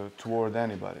hatred toward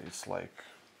anybody. It's like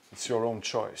it's your own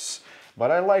choice. But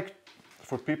I like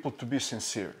for people to be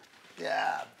sincere.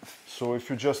 Yeah. So if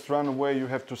you just run away, you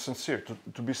have to be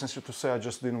sincere to say, I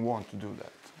just didn't want to do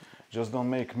that. Just don't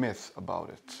make myth about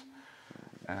it.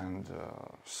 And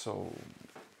so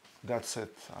that's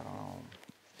it. I don't know.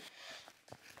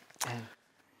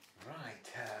 Right.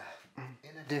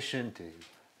 In addition to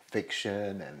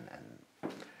fiction and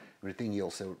everything, you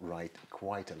also write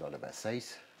quite a lot of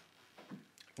essays.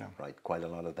 Yeah. Write quite a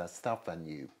lot of that stuff, and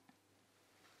you.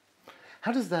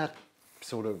 How does that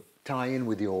sort of tie in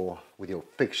with your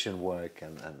fiction work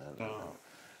and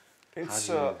It's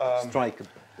how do you strike a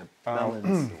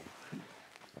balance?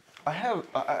 I have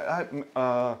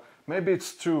maybe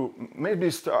it's too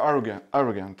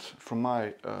arrogant from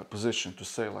my position to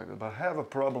say like that, but I have a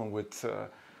problem with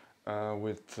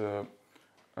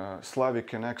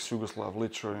Slavic and ex-Yugoslav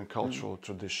literary and cultural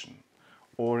tradition,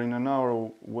 or in a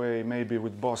narrow way maybe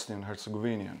with Bosnian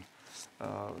Herzegovinian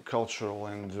cultural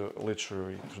and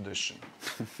literary tradition.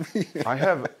 I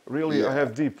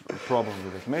have deep problem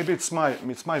with it. Maybe it's my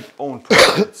own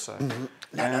problem, let's say.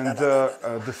 And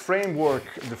the framework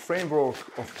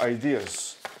of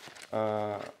ideas,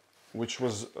 which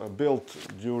was built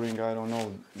during, I don't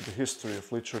know, the history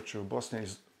of literature of Bosnia,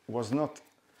 was not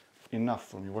enough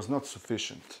for me. Was not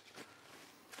sufficient.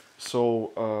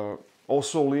 So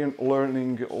also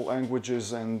learning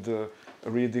languages and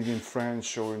reading in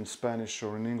French or in Spanish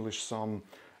or in English some,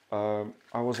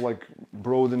 I was like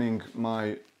broadening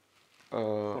my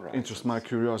interest, my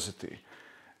curiosity.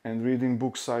 And reading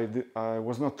books I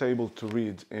was not able to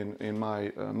read in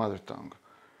my mother tongue.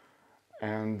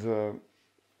 And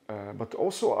but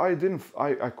also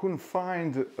I couldn't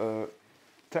find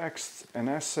texts and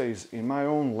essays in my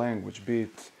own language, be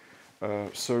it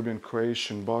Serbian,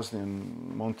 Croatian,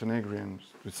 Bosnian, Montenegrin.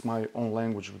 It's my own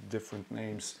language with different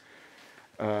names.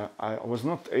 I was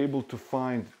not able to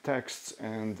find texts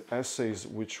and essays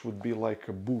which would be like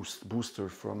a booster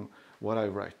from what I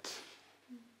write.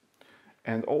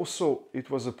 And also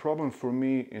it was a problem for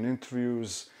me in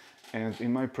interviews and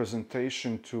in my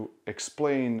presentation to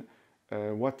explain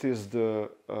what is the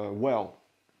well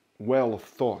of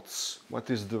thoughts,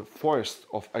 what is the forest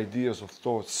of ideas, of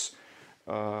thoughts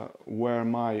where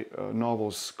my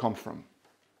novels come from.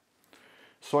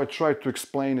 So I tried to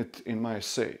explain it in my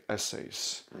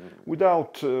essays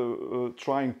without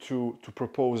trying to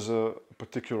propose a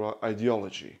particular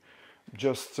ideology.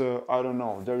 Just, I don't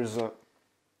know, there is a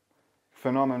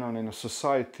phenomenon in a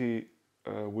society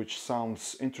which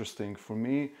sounds interesting for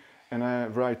me, and I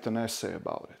write an essay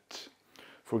about it.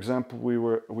 For example,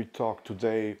 we talked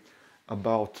today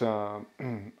about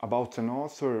about an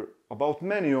author, about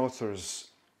many authors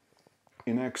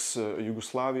in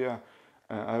ex-Yugoslavia.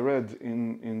 I read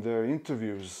in their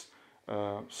interviews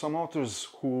some authors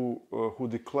who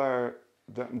declare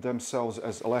themselves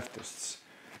as leftists,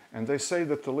 and they say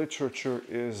that the literature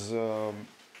is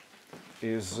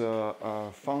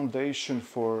a foundation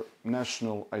for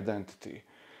national identity.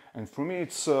 And for me,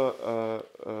 it's a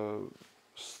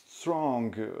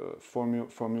strong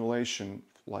formulation,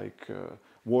 like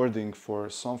wording for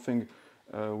something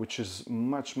which is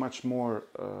much more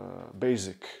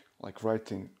basic, like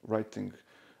writing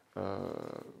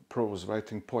prose,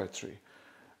 writing poetry.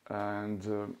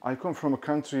 And I come from a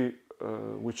country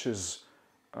which is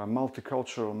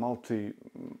multicultural,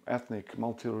 multi-ethnic,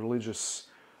 multi-religious.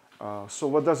 So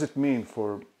what does it mean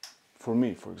for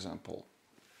me, for example?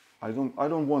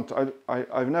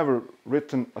 I've never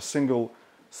written a single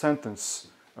sentence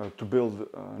to build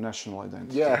national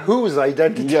identity. Yeah, whose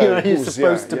identity are you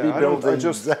supposed to be building?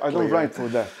 I don't write for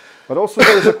that. But also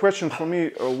there is a question for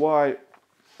me, why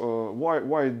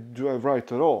do I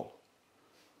write at all?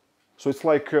 So it's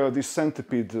like this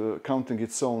centipede counting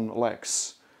its own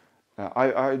legs.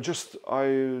 I just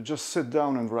sit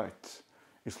down and write.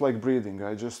 It's like breathing.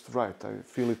 I just write. I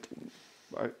feel it.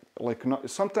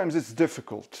 Sometimes it's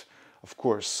difficult, of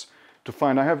course, to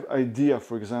find. I have idea,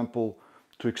 for example,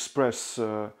 to express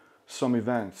some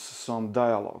events, some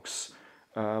dialogues,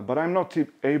 but I'm not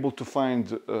able to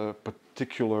find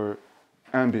particular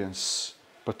ambience,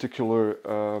 particular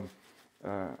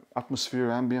atmosphere,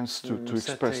 ambience to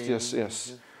express. Setting.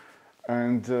 Yes.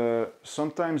 And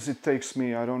sometimes it takes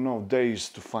me, I don't know, days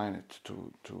to find it,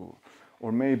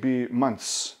 or maybe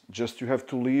months. Just you have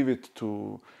to leave it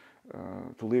to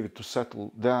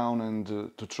settle down and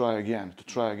to try again.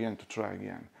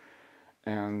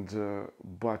 And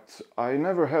but I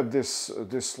never had this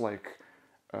like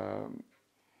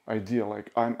idea,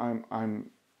 like I'm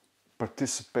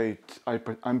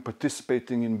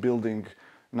participating in building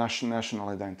national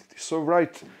identity. So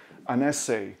write an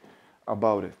essay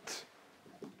about it.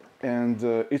 And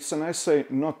it's an essay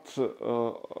not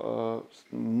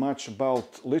much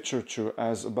about literature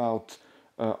as about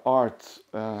art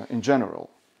in general.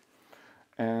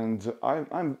 And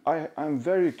I'm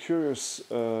very curious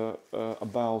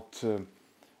about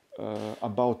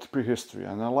prehistory,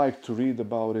 and I like to read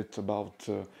about it, about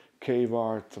cave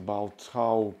art, about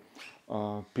how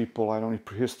people, I don't know,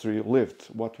 prehistory lived,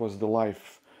 what was the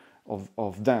life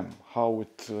of them, how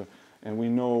it. And we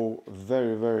know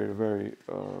very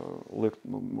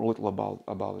little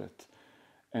about it.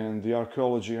 And the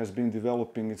archaeology has been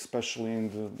developing, especially in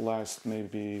the last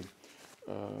maybe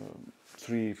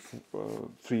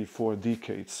 3-4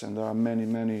 decades. And there are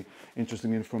many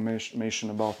interesting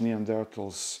information about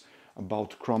Neanderthals,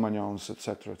 about Cro-Magnons,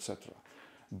 etc.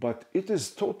 But it is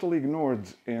totally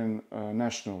ignored in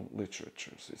national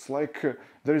literatures. It's like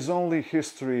there is only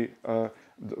history.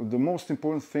 The most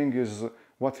important thing is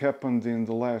what happened in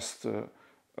the last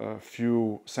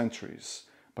few centuries.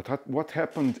 But what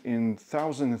happened in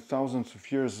thousands and thousands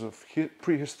of years of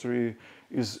prehistory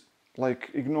is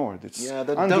like ignored. That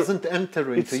doesn't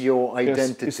enter into your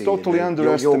identity. It's totally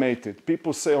underestimated.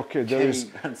 People say, okay, there is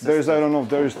I don't know,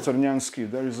 there is Crnjanski,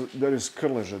 there is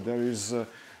Krleža, there is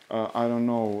I don't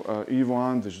know, Ivo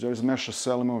Andrić, there is Meša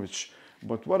Selimović.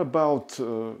 But what about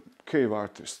cave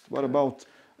artists? What about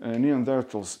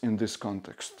Neanderthals in this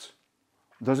context?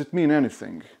 Does it mean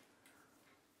anything?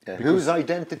 Yeah, whose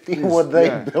identity were they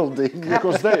building?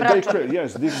 Because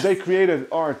they created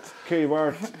art, cave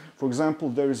art. For example,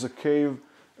 there is a cave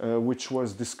which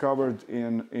was discovered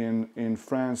in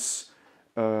France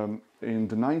in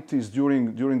the 90s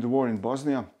during the war in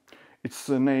Bosnia. It's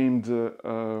named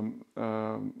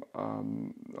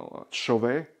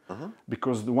Čovjek,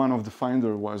 because one of the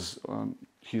finder was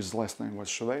his last name was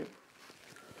Čovjek.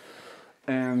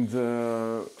 And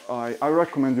I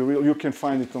recommend you can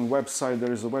find it on website.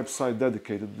 There is a website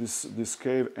dedicated to this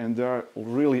cave, and there are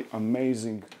really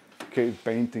amazing cave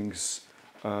paintings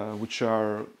which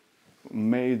are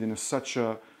made in such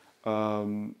a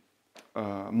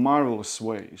marvelous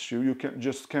way. You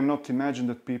just cannot imagine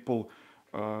that people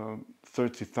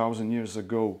 30,000 years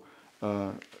ago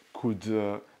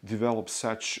could develop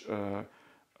such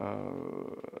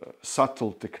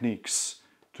subtle techniques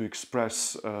to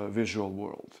express visual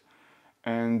world.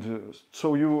 And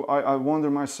so I wonder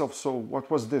myself, so what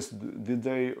was this? Did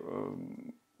they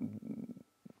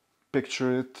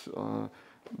picture it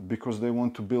because they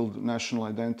want to build national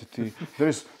identity? There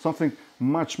is something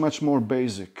much more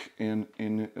basic in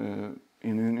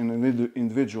in an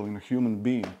individual, in a human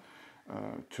being,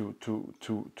 to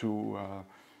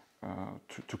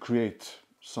create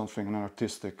something, an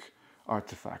artistic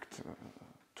artifact,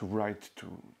 to write,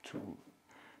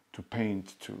 to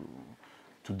paint,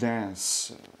 to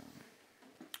dance.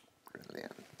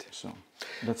 Brilliant. So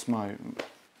that's my.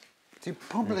 So you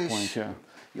publish. Point, yeah.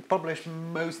 You publish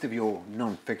most of your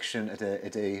non-fiction at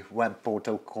a web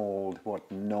portal called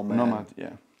what? Nomad,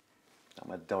 yeah.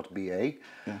 Nomad.ba.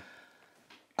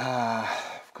 Yeah.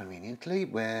 Conveniently,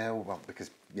 well,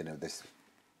 because you know this.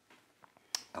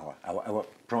 Our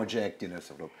project, you know,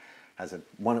 sort of has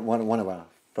one of our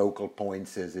focal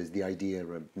points is the idea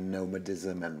of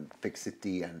nomadism and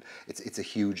fixity, and it's a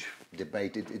huge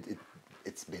debate.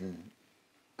 It's been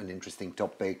an interesting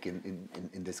topic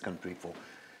in this country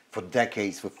for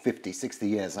decades, for 50, 60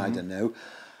 years, I don't know.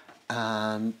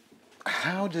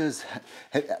 How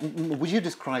would you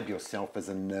describe yourself as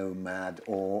a nomad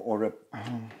or a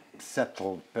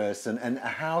settled person, and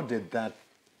how did that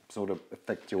sort of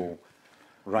affect your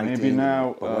writing, maybe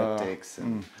now, poetics?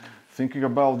 Thinking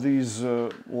about these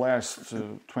last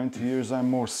 20 years, I'm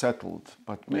more settled,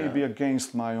 but maybe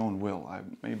against my own will.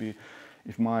 Maybe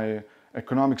if my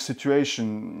economic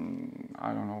situation,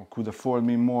 I don't know, could afford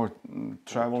me more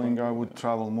traveling, I would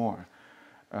travel more.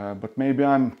 But maybe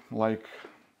I'm like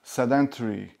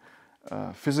sedentary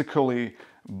physically,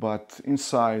 but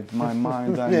inside my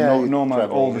mind I'm nomad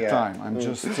all the time. I'm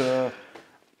just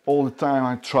all the time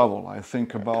I travel. I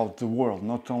think about the world,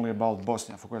 not only about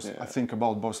Bosnia. Of course, I think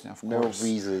about Bosnia, of course. No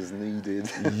visas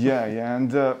needed. yeah,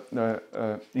 and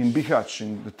in Bihać,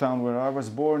 in the town where I was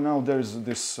born, now there's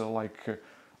this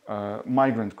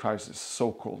migrant crisis,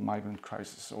 so-called migrant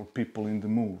crisis, or people in the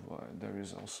move. There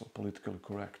is also politically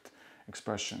correct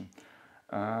expression.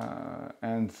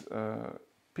 And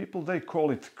people, they call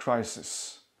it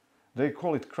crisis. They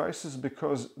call it crisis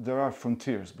because there are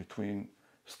frontiers between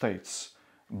states.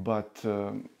 But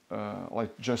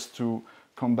like just to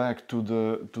come back to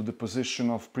the position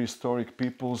of prehistoric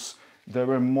peoples, they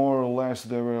were more or less,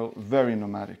 they were very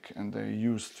nomadic, and they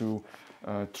used to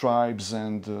tribes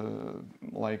and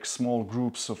like small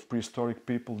groups of prehistoric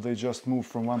people. They just moved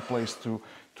from one place to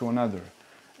another,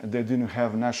 and they didn't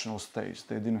have national states.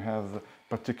 They didn't have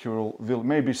particular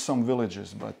maybe some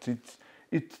villages, but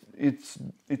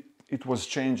it was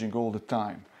changing all the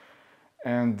time.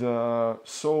 And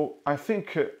so I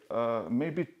think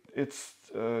maybe it's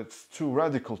too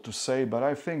radical to say, but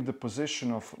I think the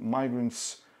position of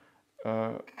migrants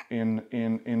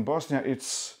in Bosnia,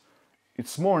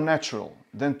 it's more natural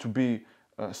than to be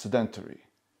sedentary.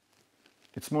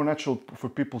 It's more natural for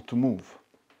people to move,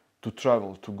 to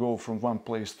travel, to go from one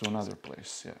place to another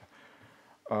place. Yeah.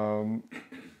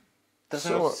 That's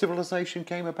how civilization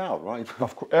came about, right?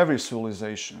 Of course, every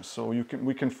civilization. So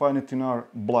we can find it in our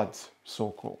blood,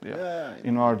 so-called.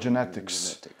 In our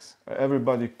genetics.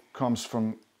 Everybody comes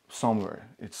from somewhere.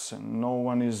 It's no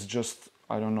one is just,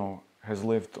 I don't know, has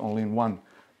lived only in one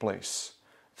place.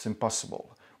 It's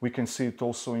impossible. We can see it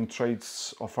also in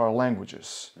traits of our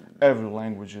languages. Every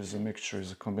language is a mixture,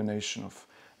 is a combination of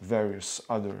various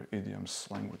other idioms,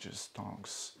 languages,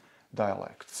 tongues,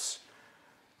 dialects.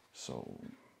 So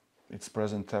it's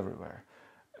present everywhere.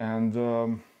 And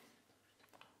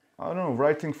I don't know,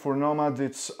 writing for Nomad,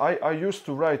 I used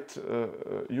to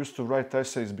write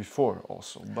essays before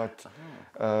also, but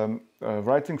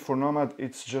writing for Nomad,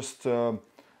 it's just,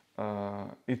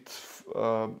 it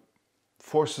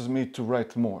forces me to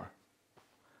write more.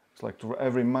 It's like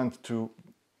every month to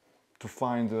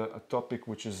find a topic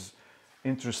which is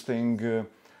interesting,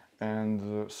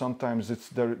 and sometimes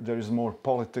there is more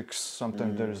politics,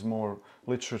 sometimes there is more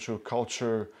literature,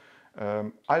 culture.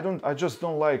 I don't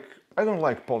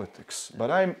like politics,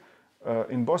 but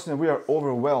in Bosnia we are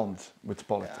overwhelmed with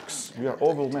politics. We are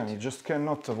overwhelmed. You just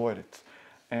cannot avoid it.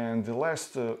 And the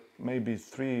last maybe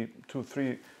two,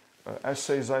 three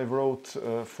essays I wrote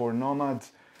for Nomad,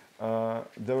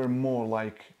 they were more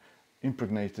like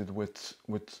impregnated with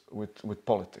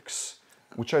politics,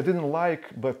 which I didn't like,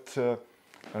 but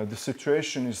the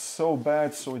situation is so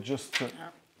bad, so it just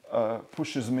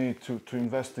pushes me to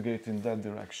investigate in that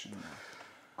direction.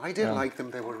 I did like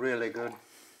them; they were really good.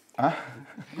 Huh?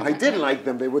 I did like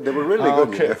them; they were really good.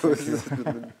 Okay.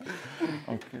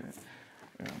 Okay.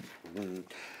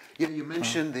 Yeah. You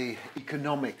mentioned the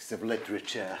economics of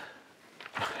literature.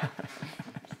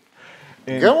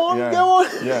 Go on.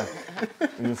 Yeah.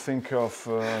 You think of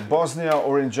Bosnia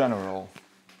or in general?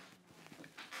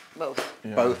 Both.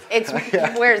 Yeah. Both. It's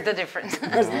where's the difference?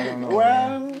 I don't know.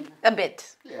 Well, a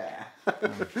bit. yeah.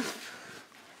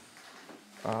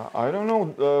 I don't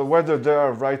know whether there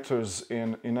are writers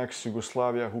in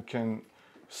ex-Yugoslavia who can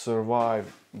survive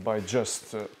by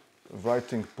just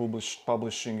writing,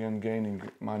 publishing and gaining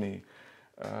money.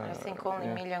 I think only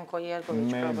Miljan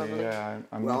Kojergović probably. Yeah,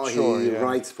 I'm well, not sure. He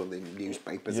writes for the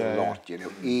newspapers a lot, you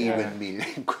know, even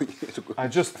Miljan Kojergović. I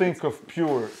just think of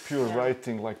pure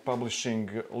writing, like publishing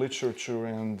literature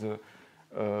and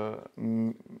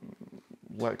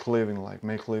like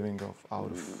make living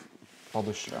out of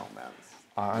publishing.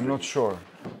 I'm not sure.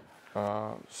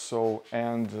 I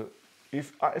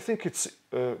think it's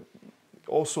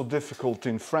also difficult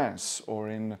in France or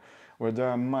in where there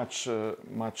are much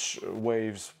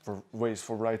ways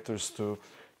for writers to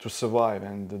survive,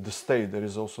 and the state. There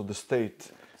is also the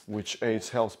state which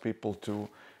helps people to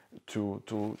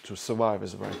survive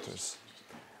as writers.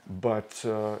 But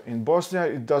in Bosnia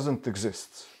it doesn't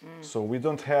exist. So we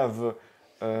don't have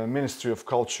a Ministry of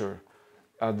Culture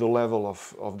at the level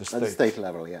of the state. At the state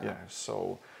level, yeah. Yeah.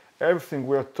 So everything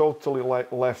we are totally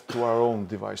left to our own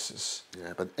devices.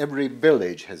 Yeah, but every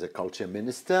village has a culture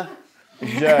minister.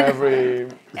 Yeah,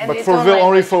 but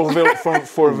only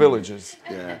for villages.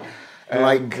 Yeah. And,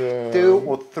 like 2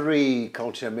 or 3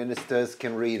 culture ministers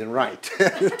can read and write.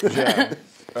 Yeah,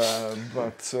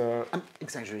 but I'm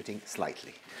exaggerating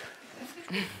slightly.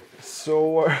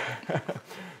 So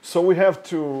we have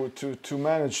to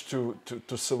manage to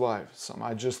survive.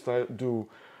 I just do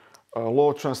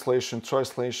law translations.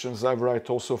 I write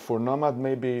also for Nomad.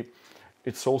 Maybe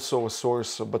it's also a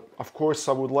source, but of course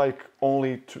I would like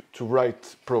only to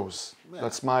write prose. Yeah.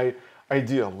 That's my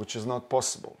ideal, which is not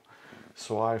possible.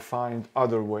 So I find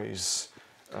other ways,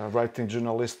 writing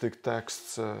journalistic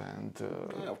texts, and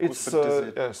it's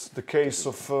the case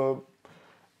of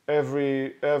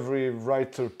every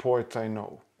writer, poet I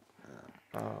know.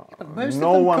 But most of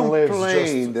them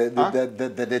complain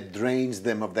that it drains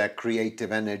them of their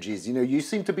creative energies. You know, you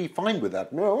seem to be fine with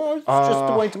that. No, it's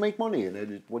just a way to make money.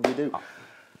 And what do you do?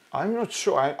 I'm not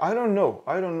sure. I don't know.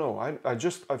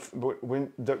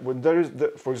 When there is,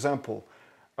 for example,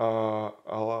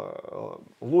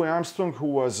 Louis Armstrong, who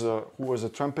was a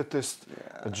trumpetist,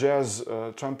 a jazz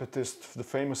trumpetist, the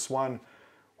famous one,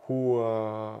 who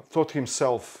taught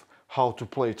himself how to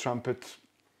play trumpet.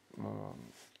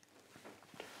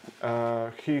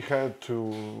 He had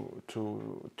to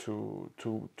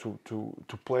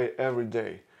play every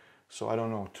day, so I don't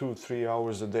know, 2-3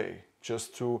 hours a day,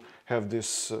 just to have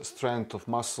this strength of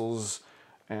muscles.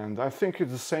 And I think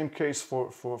it's the same case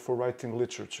for writing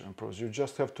literature and prose. You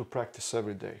just have to practice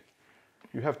every day.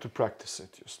 You have to practice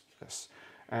it, yes.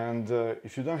 And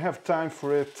if you don't have time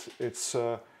for it, it's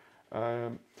I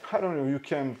don't know. You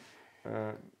can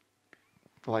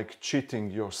like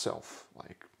cheating yourself,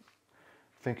 like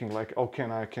thinking like, okay,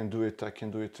 I can do it.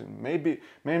 And maybe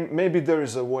there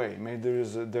is a way. Maybe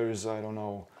there is I don't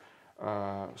know,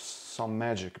 some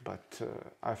magic. But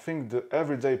I think the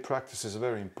everyday practice is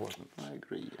very important. I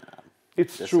agree. Yeah.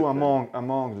 It's true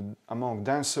among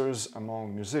dancers,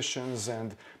 among musicians,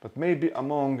 but maybe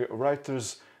among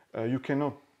writers, you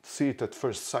cannot see it at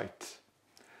first sight.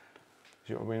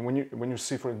 When you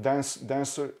see for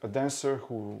a dancer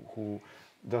who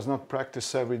does not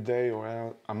practice every day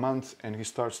or a month, and he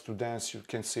starts to dance, you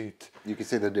can see it. You can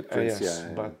see the difference. Yes,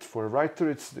 yeah. But for a writer,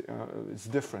 it's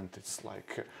different. It's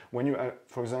like when you,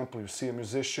 for example, you see a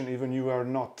musician, even you are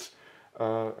not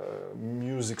a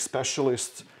music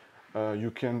specialist,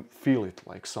 you can feel it.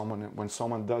 Like when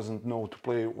someone doesn't know to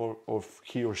play, or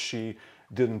he or she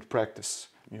didn't practice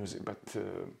music. But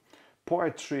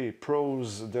poetry,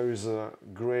 prose, there is a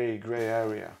gray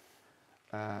area.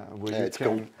 It's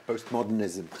called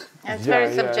postmodernism. It's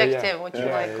very subjective, what you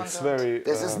like. It's very.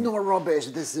 This is not rubbish.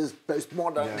 This is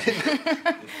postmodern.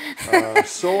 Yeah.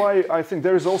 So I think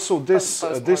there is also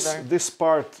this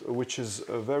part which is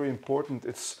very important.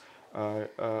 It's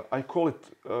I call it,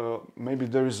 maybe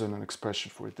there is an expression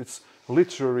for it. It's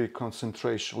literary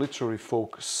concentration, literary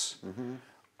focus. Mm-hmm.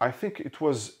 I think it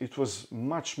was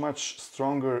much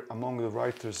stronger among the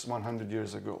writers 100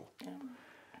 years ago. Yeah.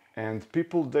 And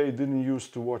people, they didn't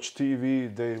used to watch TV,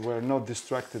 they were not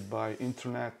distracted by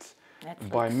internet,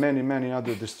 Netflix. By many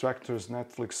other distractors,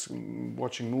 Netflix,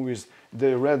 watching movies.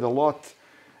 They read a lot,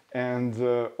 and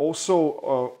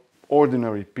also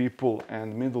ordinary people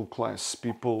and middle class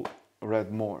people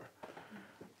read more.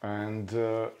 And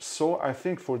so I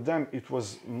think for them it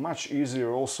was much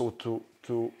easier also to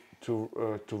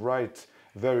write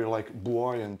very like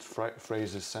buoyant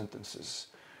phrases, sentences.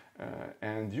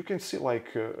 And you can see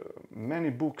like many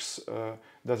books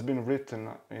that's been written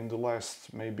in the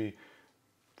last maybe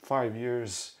 5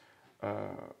 years,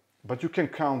 but you can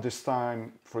count this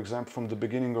time, for example, from the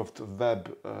beginning of the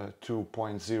web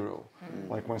 2.0,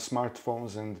 like when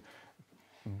smartphones and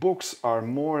books are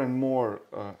more and more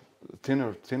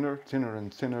thinner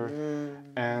and thinner,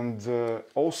 and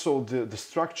also the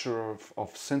structure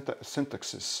of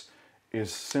syntaxes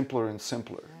is simpler and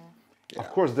simpler. Of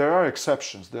course, there are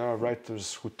exceptions. There are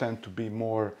writers who tend to be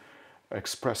more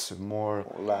expressive, more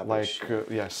lavish,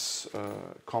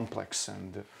 complex,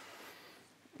 and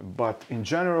but in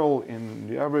general, in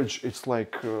the average, it's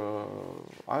like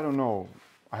I don't know.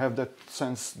 I have that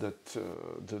sense that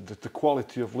the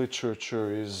quality of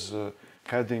literature is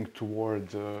heading toward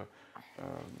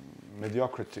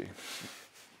mediocrity.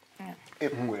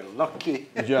 If we're lucky.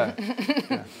 Yeah.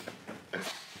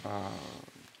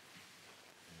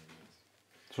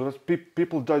 So that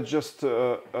people that just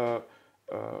the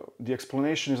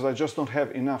explanation is I just don't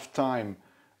have enough time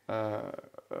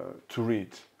to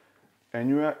read. And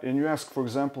you ask, for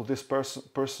example, this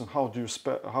person, how do you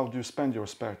spend your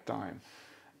spare time?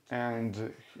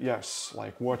 And yes,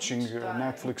 like watching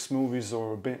Netflix movies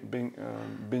or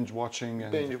binge watching.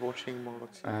 And, binge watching more.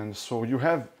 And so you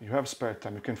have spare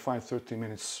time. You can find 30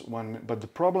 minutes, 1 minute. But the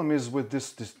problem is with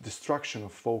this destruction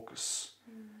of focus,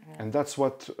 and that's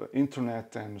what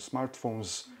internet and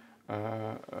smartphones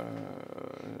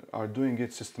are doing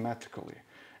it systematically.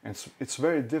 And it's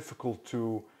very difficult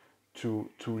to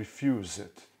refuse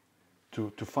it,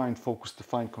 to find focus, to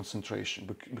find concentration,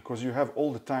 because you have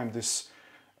all the time this.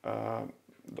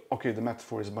 Okay, the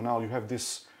metaphor is banal. You have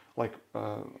this like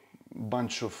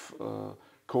bunch of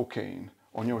cocaine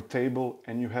on your table,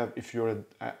 and you have, if you're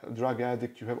a drug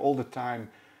addict, you have all the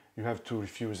time. You have to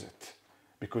refuse it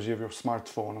because you have your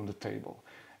smartphone on the table,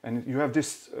 and you have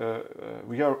this.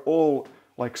 We are all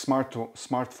like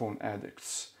smartphone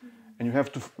addicts, and you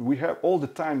have to. We have all the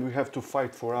time. We have to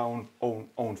fight for our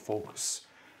own focus,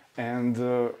 and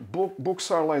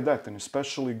books are like that, and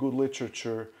especially good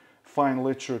literature. Fine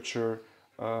literature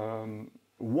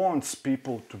wants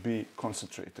people to be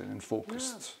concentrated and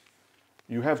focused.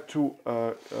 Yeah. You have to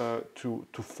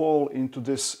fall into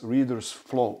this reader's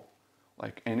flow,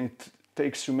 like, and it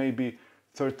takes you maybe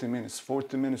 30 minutes,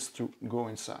 40 minutes to go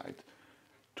inside,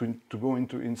 to go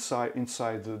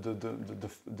inside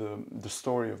the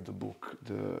story of the book,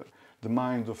 the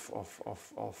mind of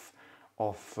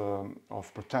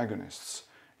protagonists.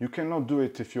 You cannot do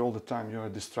it if all the time you are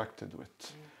distracted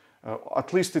with.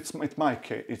 At least it's my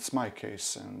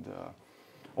case, and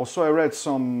also I read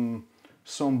some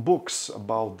books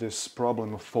about this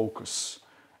problem of focus,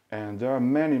 and there are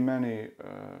many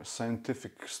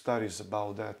scientific studies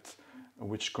about that,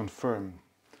 which confirm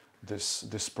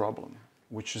this problem,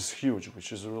 which is huge,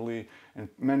 which is really, and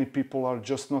many people are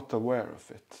just not aware of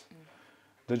it.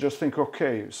 They just think,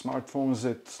 okay, smartphones.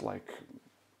 It's like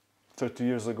 30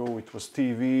 years ago it was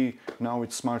TV, now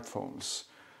it's smartphones.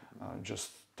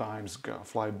 Just times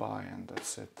fly by, and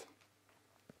that's it.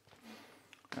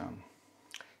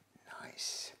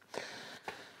 Nice.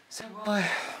 So,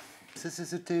 this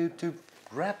is to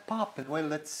wrap up, and well,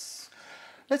 let's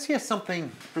hear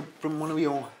something from one of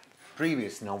your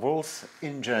previous novels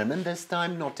in German. This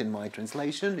time, not in my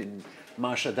translation, in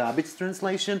Marsha David's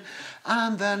translation,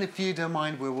 and then, if you don't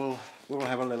mind, we'll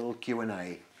have a little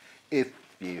Q&A if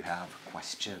you have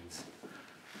questions.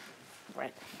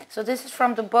 Right. So this is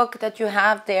from the book that you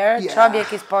have there, yeah.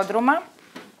 Čovjek is podruma.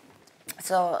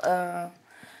 So,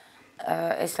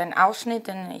 ist ein Ausschnitt,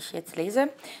 den ich jetzt lese.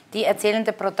 Die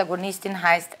erzählende Protagonistin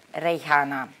heißt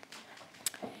Rejhana.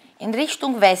 In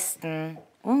Richtung Westen,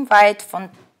 unweit von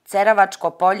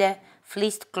Cerevačko Polje,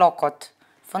 fließt Klokot,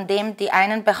 von dem die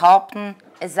einen behaupten,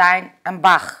 es sei ein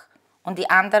Bach, und die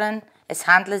anderen, es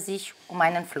handle sich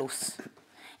einen Fluss.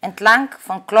 Entlang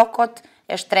von Klokot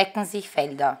erstrecken sich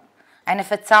Felder. Eine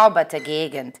verzauberte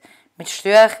Gegend mit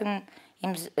Störchen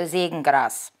im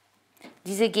Segengras.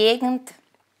 Diese Gegend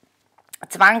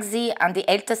zwang sie, an die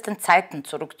ältesten Zeiten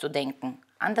zurückzudenken,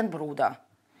 an den Bruder.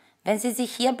 Wenn sie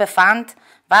sich hier befand,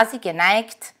 war sie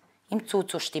geneigt, ihm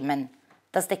zuzustimmen,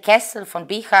 dass der Kessel von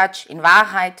Bihać in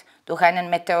Wahrheit durch einen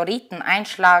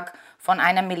Meteoriteneinschlag von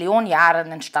 1 Million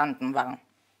Jahren entstanden war.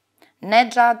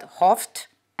 Nejad hofft,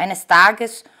 eines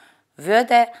Tages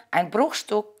würde ein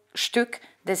Bruchstück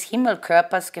des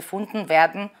Himmelkörpers gefunden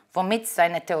werden, womit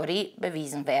seine Theorie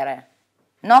bewiesen wäre.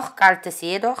 Noch galt es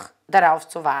jedoch, darauf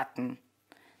zu warten.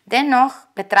 Dennoch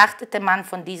betrachtete man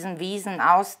von diesen Wiesen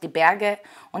aus die Berge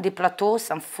und die Plateaus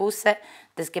am Fuße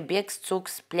des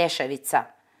Gebirgszugs Pljeschewica.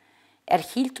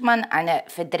 Erhielt man eine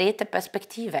verdrehte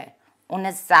Perspektive, und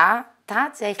es sah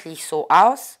tatsächlich so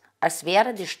aus, als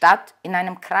wäre die Stadt in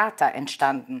einem Krater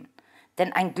entstanden,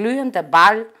 den ein glühender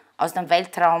Ball aus dem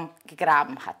Weltraum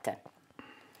gegraben hatte.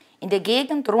 In der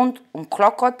Gegend rund um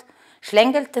Klokot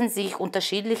schlängelten sich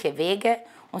unterschiedliche Wege,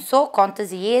 und so konnte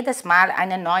sie jedes Mal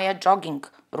eine neue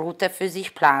Joggingroute für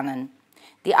sich planen.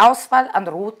 Die Auswahl an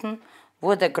Routen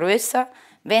wurde größer,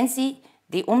 wenn sie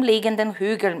die umliegenden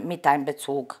Hügel mit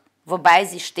einbezog, wobei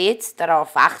sie stets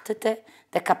darauf achtete,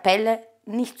 der Kapelle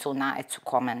nicht zu nahe zu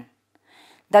kommen.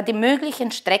 Da die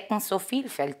möglichen Strecken so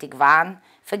vielfältig waren,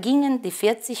 vergingen die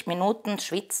 40 Minuten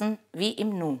Schwitzen wie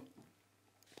im Nu.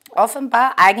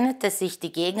 Offenbar eignete sich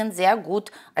die Gegend sehr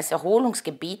gut als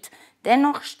Erholungsgebiet,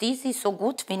 dennoch stieß sie so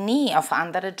gut wie nie auf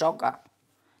andere Jogger.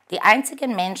 Die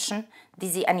einzigen Menschen, die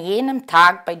sie an jenem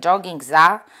Tag bei Jogging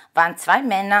sah, waren 2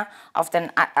 Männer auf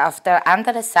der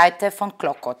anderen Seite von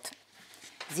Klokot.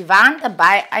 Sie waren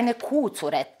dabei, eine Kuh zu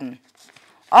retten.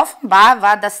 Offenbar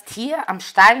war das Tier am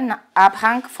steilen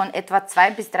Abhang von etwa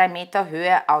 2 bis 3 Meter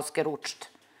Höhe ausgerutscht.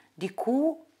 Die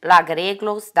Kuh lag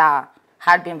reglos da,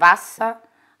 halb im Wasser,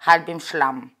 halb im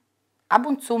Schlamm. Ab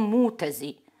und zu muhte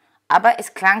sie, aber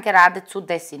es klang geradezu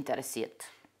desinteressiert.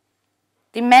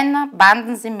 Die Männer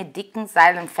banden sie mit dicken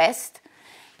Seilen fest,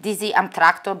 die sie am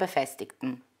Traktor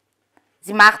befestigten.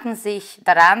 Sie machten sich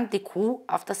daran, die Kuh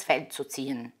auf das Feld zu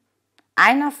ziehen.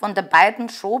 Einer von den beiden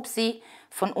schob sie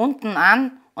von unten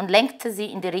an und lenkte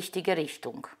sie in die richtige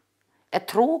Richtung. Er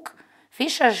trug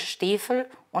Fischerstiefel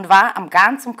und war am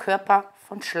ganzen Körper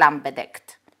von Schlamm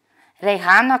bedeckt.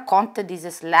 Rehana konnte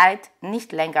dieses Leid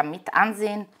nicht länger mit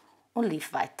ansehen und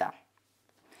lief weiter.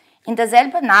 In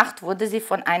derselben Nacht wurde sie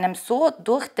von einem so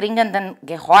durchdringenden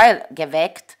Geheul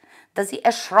geweckt, dass sie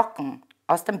erschrocken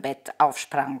aus dem Bett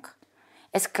aufsprang.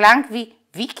 Es klang wie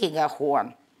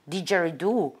Wikingerhorn,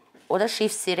 Didgeridoo oder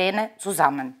Schiffssirene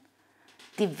zusammen.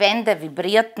 Die Wände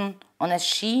vibrierten und es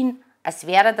schien, als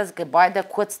wäre das Gebäude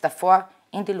kurz davor,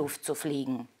 in die Luft zu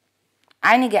fliegen.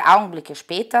 Einige Augenblicke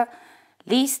später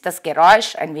ließ das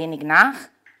Geräusch ein wenig nach,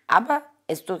 aber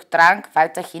es durchdrang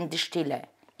weiterhin die Stille,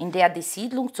 in der die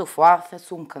Siedlung zuvor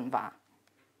versunken war.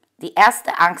 Die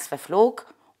erste Angst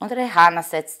verflog und Rehana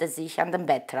setzte sich an den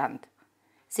Bettrand.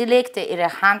 Sie legte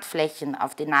ihre Handflächen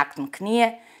auf die nackten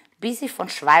Knie, bis sie von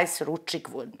Schweiß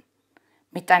rutschig wurden.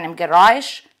 Mit einem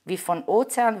Geräusch wie von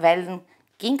Ozeanwellen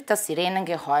ging das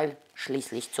Sirenengeheul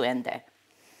schließlich zu Ende.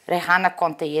 Rehana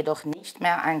konnte jedoch nicht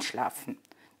mehr einschlafen.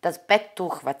 Das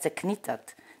Betttuch war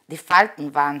zerknittert, die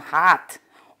Falten waren hart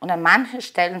und an manchen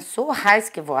Stellen so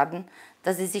heiß geworden,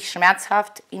 dass sie sich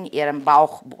schmerzhaft in ihrem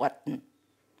Bauch bohrten.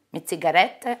 Mit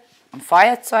Zigarette und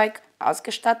Feuerzeug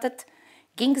ausgestattet,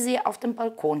 ging sie auf den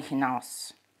Balkon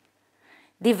hinaus.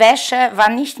 Die Wäsche war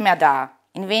nicht mehr da.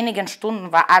 In wenigen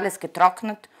Stunden war alles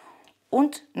getrocknet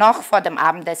und noch vor dem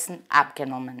Abendessen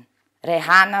abgenommen.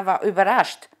 Rehana war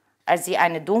überrascht, als sie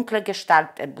eine dunkle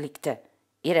Gestalt erblickte,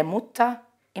 ihre Mutter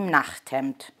im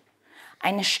Nachthemd.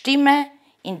 Eine Stimme,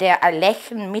 in der ein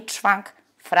Lächeln mitschwang,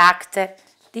 fragte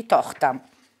die Tochter.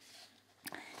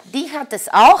 Die hat es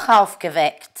auch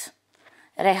aufgeweckt.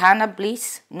 Rehana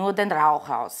blies nur den Rauch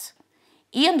aus.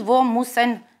 Irgendwo muss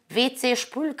ein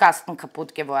WC-Spülkasten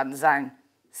kaputt geworden sein,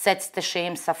 setzte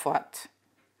Shemsa fort.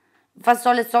 Was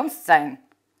soll es sonst sein?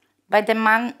 Bei dem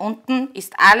Mann unten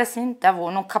ist alles in der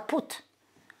Wohnung kaputt.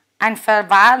 Ein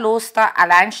verwahrloster,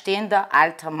 alleinstehender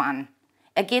alter Mann.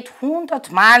 Er geht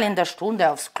 100-mal in der Stunde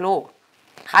aufs Klo,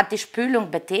 hat die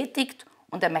Spülung betätigt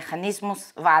und der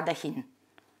Mechanismus war dahin.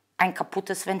 Ein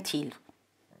kaputtes Ventil.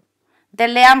 Der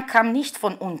Lärm kam nicht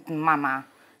von unten, Mama,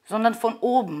 sondern von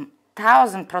oben,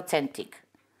 1000%ig.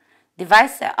 Die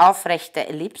weiße, aufrechte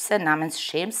Ellipse namens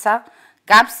Shemsa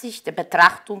gab sich der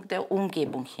Betrachtung der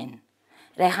Umgebung hin.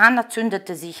 Rehana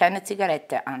zündete sich eine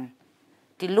Zigarette an.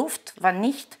 Die Luft war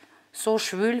nicht so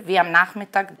schwül wie am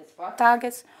Nachmittag des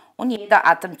Vortages und jeder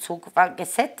Atemzug war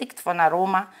gesättigt von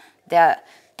Aroma der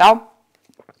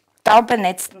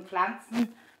taubenetzten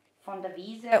Pflanzen von der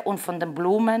Wiese und von den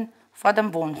Blumen vor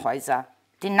den Wohnhäusern.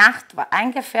 Die Nacht war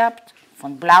eingefärbt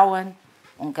von blauen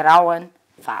und grauen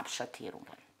Farbschattierungen.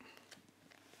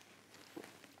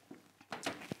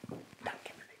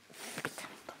 Danke. Bitte.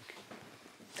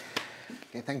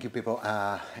 Okay, thank you, people.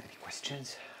 Any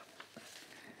questions?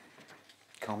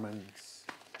 Comments?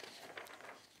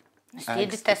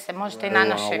 Sjedite se, možete i na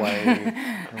našem.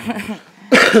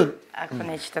 Ako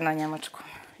nećete na njemačkom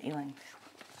ili engleskom.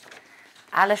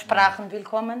 Alle Sprachen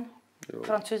willkommen?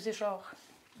 Französisch auch?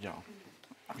 Ja.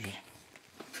 Okay.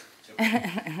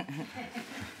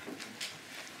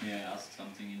 May I ask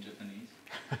something in Japanese?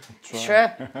 Sure.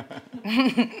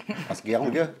 Was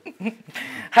George?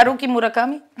 Haruki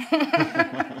Murakami?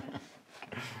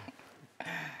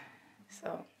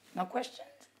 So, no questions?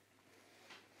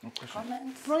 No question.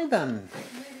 Comments? Right then.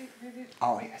 Maybe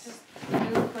Oh, yes. just a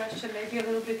little question, maybe a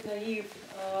little bit naive.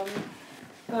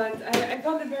 But I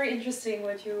found it very interesting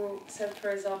what you said, for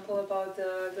example, about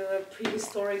the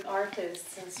prehistoric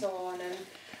artists and so on. And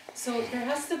So there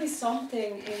has to be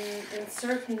something in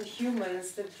certain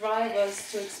humans that drive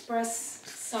us to express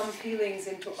some feelings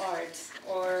into art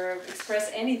or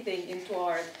express anything into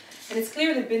art. And it's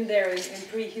clearly been there in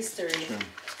prehistory. Sure.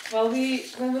 Well,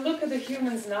 when we look at the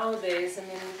humans nowadays, I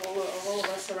mean, all of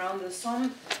us around us,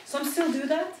 some still do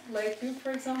that, like you,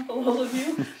 for example, all of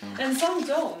you, and some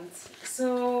don't.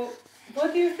 So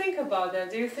what do you think about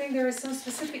that? Do you think there is some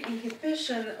specific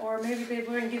inhibition, or maybe they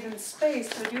weren't given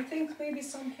space, or do you think maybe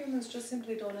some humans just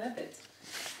simply don't have it?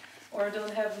 Or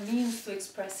don't have means to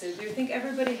express it? Do you think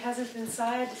everybody has it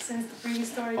inside since the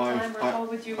prehistoric time, or how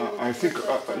would you... I think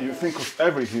you think of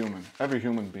every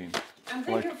human being. I'm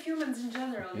thinking of humans in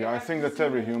general. Yeah, I think that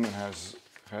every human has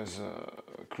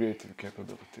creative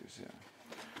capabilities. Yeah,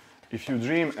 if you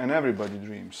dream, and everybody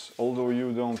dreams, although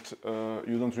you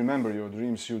don't remember your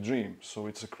dreams, you dream. So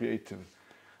it's a creative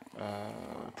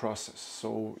process.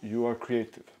 So you are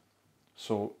creative.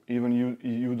 So even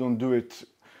you don't do it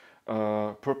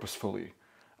purposefully.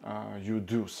 You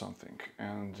do something,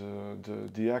 and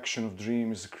the action of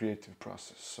dream is a creative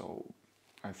process. So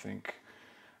I think.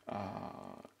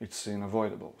 It's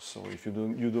unavoidable. So if you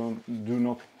do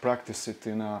not practice it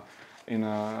in a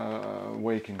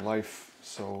waking life,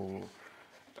 so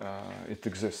it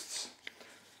exists.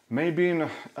 Maybe in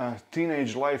a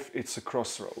teenage life, it's a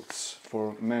crossroads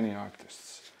for many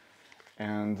artists,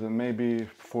 and maybe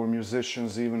for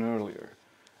musicians even earlier.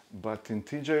 But in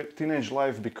teenage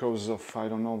life, because of, I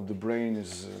don't know, the brain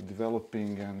is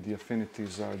developing and the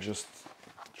affinities are just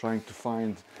trying to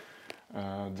find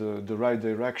the right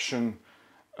direction.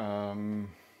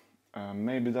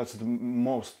 Maybe that's the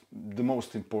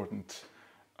most important,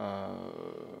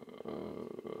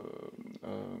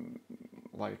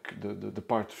 like the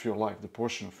part of your life, the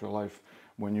portion of your life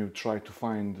when you try to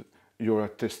find your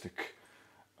artistic.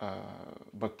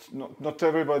 But not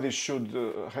everybody should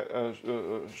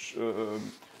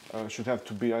have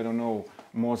to be, I don't know,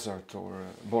 Mozart or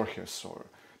Borges, or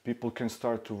people can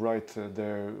start to write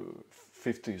their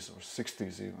 50s or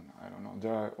 60s even, I don't know.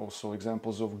 There are also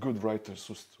examples of good writers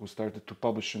who started to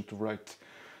publish and to write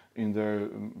in their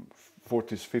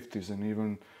 40s, 50s, and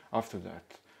even after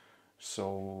that.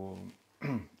 So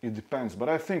it depends, but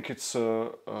I think it's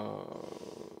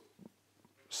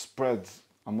spread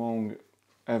among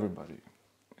everybody.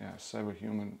 Yes, every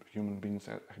human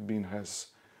being has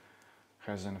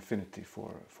an affinity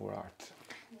for art.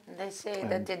 They say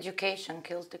that education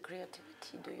kills the creativity.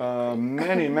 Do you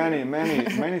agree?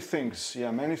 Many things.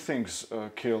 Yeah, many things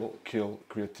kill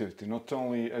creativity. Not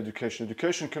only education.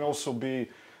 Education can also be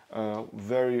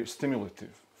very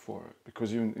stimulative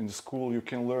because in the school you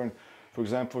can learn. For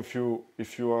example, if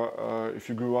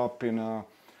you grew up in a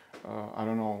I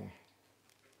don't know,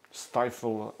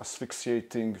 stifle,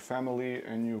 asphyxiating family,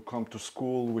 and you come to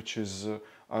school, which is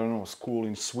I don't know, school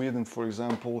in Sweden, for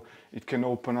example, it can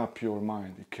open up your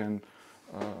mind. It can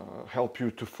help you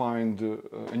to find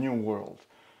a new world.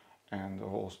 And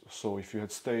also, if you had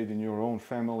stayed in your own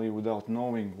family without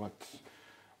knowing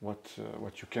what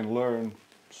you can learn,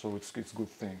 so it's a good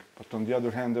thing. But on the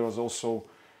other hand, there is also,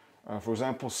 for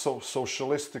example,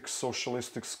 socialistic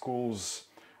schools.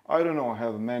 I don't know,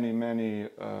 have many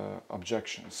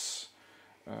objections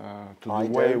to the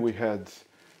way we had.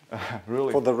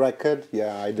 Really? For the record,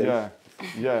 yeah, I did.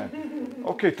 Yeah.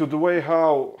 Okay, to the way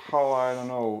how I don't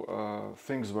know,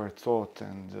 things were taught,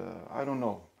 and I don't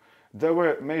know. There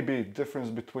were maybe difference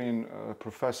between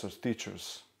professors,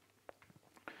 teachers,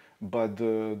 but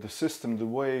the system, the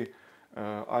way,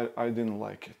 I didn't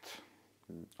like it.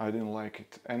 I didn't like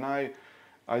it, and I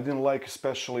didn't like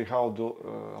especially how the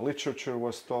literature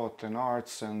was taught and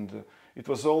arts, and it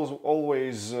was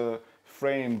always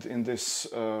framed in this.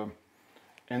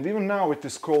 And even now it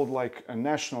is called like a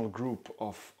national group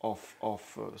of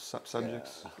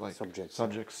subjects, yeah, like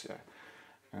subjects, yeah.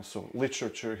 And so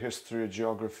literature, history,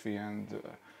 geography, and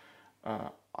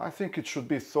I think it should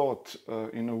be taught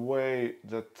in a way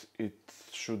that it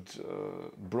should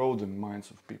broaden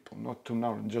minds of people, not to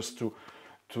narrow, just to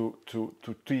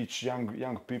teach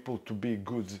young people to be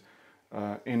good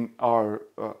in our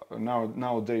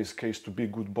nowadays case, to be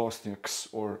good Bosniaks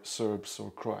or Serbs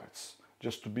or Croats,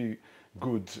 just to be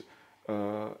good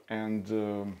and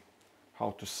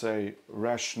how to say,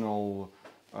 rational,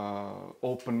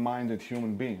 open-minded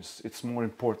human beings. It's more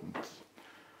important.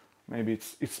 Maybe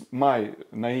it's my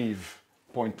naive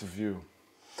point of view.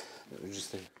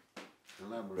 Just to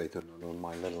elaborate on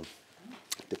my little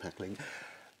depackling.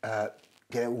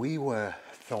 Yeah, we were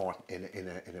taught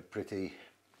in a pretty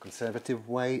conservative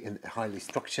way, in a highly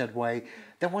structured way.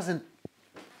 There wasn't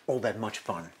all that much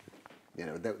fun. You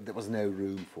know, there was no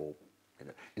room for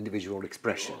individual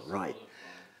expression, right?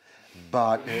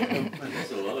 But It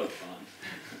was a lot of fun.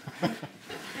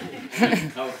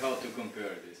 how to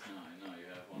compare this now you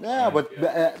have one.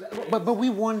 yeah, but we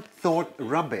weren't thought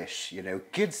rubbish. You know,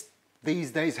 kids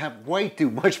these days have way too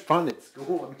much fun at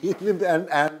school. I mean,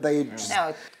 and they just,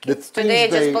 No, the kids today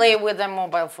things just play with their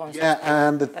mobile phones. Yeah,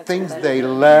 and the That's things what they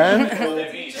learn.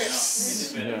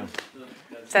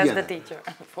 Says Yeah. the teacher,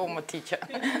 former teacher.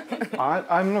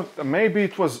 I'm not. Maybe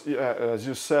it was, as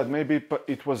you said. Maybe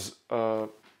it was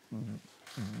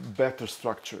better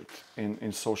structured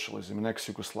in socialism in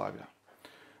ex-Yugoslavia.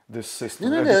 This system,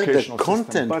 No, educational the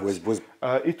content system. was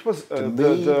It was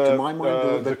to my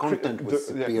mind the content was yeah,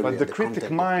 superior. but the the critic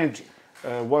content mind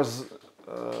was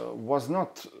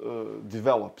not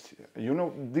developed. You know,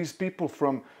 these people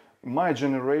from my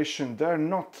generation, they're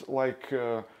not like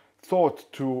thought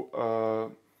to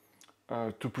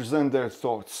present their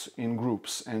thoughts in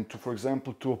groups and to, for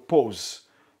example, to oppose.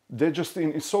 They just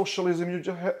in socialism you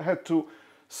just had to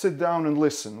sit down and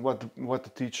listen what the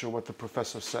teacher, what the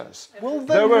professor says. Well,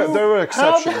 there were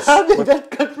exceptions. How did that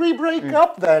country break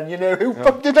up then? You know, who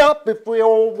fucked it up if we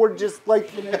all were just like,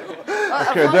 you know?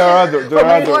 Okay, there are other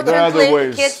Unfortunately,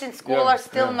 ways. kids in school Yeah, are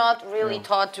still yeah, not really yeah.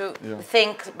 taught to Yeah.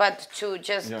 think, but to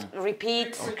just Yeah.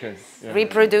 repeat, Okay, yeah.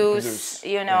 reproduce.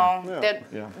 You know, they're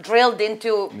Yeah. drilled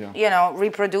into you know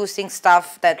reproducing stuff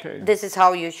that Okay. this is how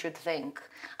you should think,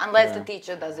 unless the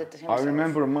teacher does it himself. I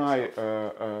remember my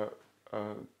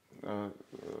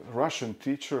Russian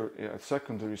teacher at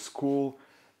secondary school,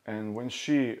 and when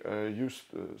she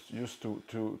used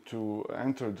to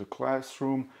enter the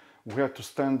classroom, we had to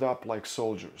stand up like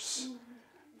soldiers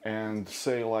and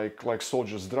say like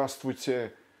soldiers,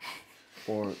 "Здравствуйте,"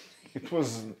 or it was,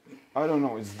 I don't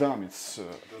know, it's dumb. Maybe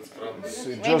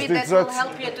that will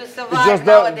help you to It survive just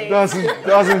nowadays.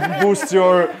 doesn't boost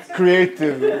your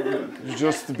creative. You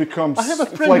just become I have a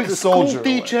friend like who's a soldier. school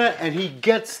teacher, and he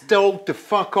gets told to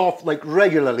fuck off like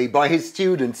regularly by his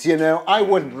students. You know, I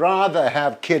would rather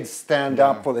have kids stand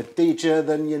up for the teacher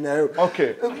than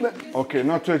Okay,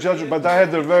 not to judge, but I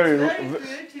had a very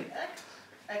Creative act,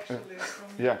 actually, from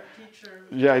yeah. the teacher.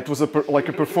 Yeah, it was like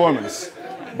a performance.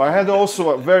 But I had also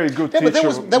a very good Yeah, teacher.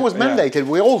 but that was mandated.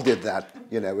 We all did that,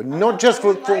 you know, not just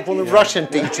for the Russian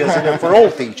teachers, you know, for all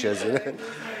teachers. You know?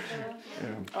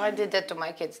 Oh, I did that to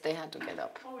my kids. They had to get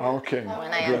up. Okay,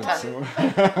 When I good. entered. So,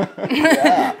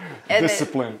 And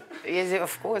discipline. Yes,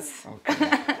 of course.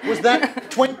 Was that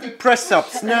 20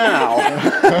 press-ups now?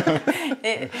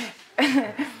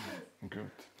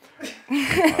 Good. I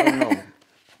don't know.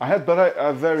 I had, but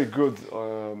a very good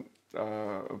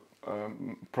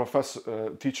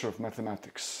teacher of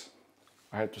mathematics.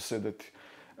 I had to say that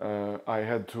I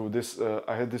had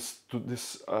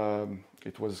this.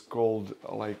 It was called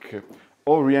like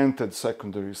oriented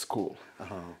secondary school,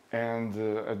 and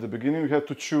at the beginning you had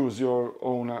to choose your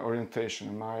own orientation.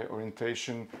 And my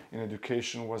orientation in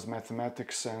education was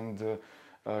mathematics and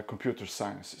computer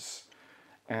sciences.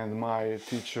 And my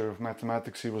teacher of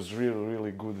mathematics, he was really,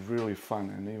 really good, really fun.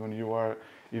 And even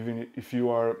if you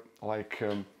are like,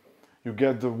 you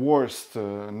get the worst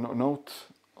note,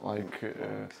 like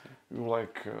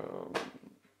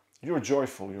you're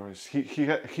joyful. He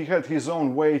had his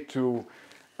own way to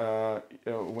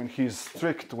when he's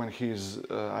strict, when he's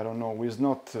I don't know, he's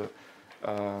not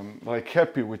like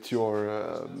happy with your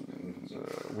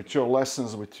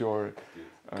lessons, with your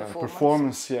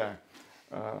performance. Yeah.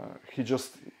 He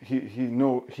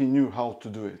knew how to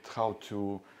do it, how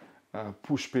to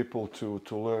push people to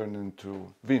learn and to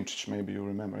Vinčić, maybe you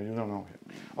remember, you don't know him.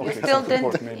 Okay, You still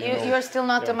support, didn't. maybe You're still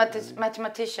not a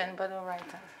mathematician, but all right.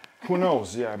 Who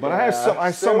knows? Yeah, but I have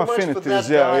some much for affinities. that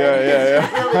guy.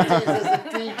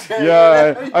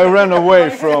 Yeah. I ran away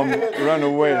from.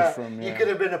 You could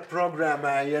have been a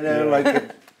programmer, you know, like a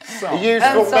Some.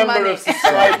 useful some member money. of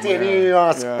society, and you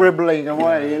are scribbling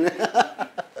away. You know?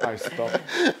 I stopped.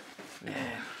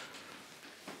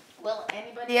 Well,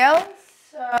 anybody else?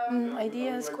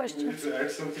 Ideas, I questions? to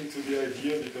add something to the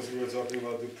idea, because we were talking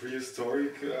about the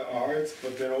prehistoric art,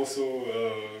 but then also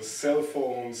cell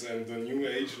phones and the new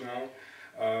age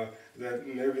now, that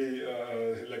maybe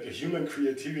like a human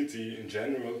creativity in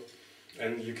general,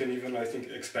 and you can even, I think,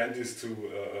 expand this to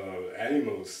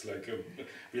animals. Like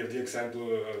we have the example,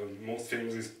 most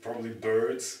famous is probably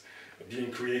birds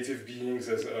being creative beings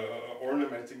as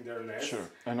ornamenting their nests. Sure,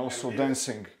 and also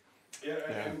dancing. Yeah,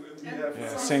 and we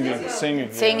have Singing.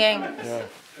 Yeah.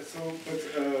 So, but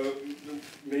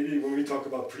maybe when we talk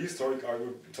about prehistoric art,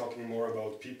 we're talking more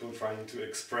about people trying to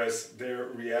express their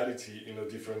reality in a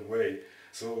different way.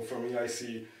 So for me, I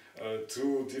see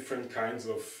two different kinds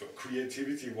of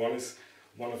creativity. One is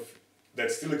one of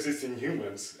that still exists in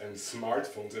humans and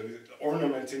smartphones and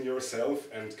ornamenting yourself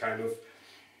and kind of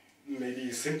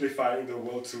maybe simplifying the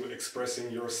world to expressing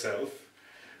yourself,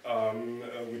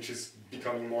 which is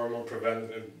becoming more and more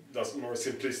prevalent and thus more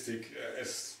simplistic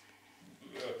as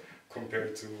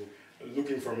compared to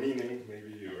looking for meaning,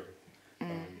 maybe, or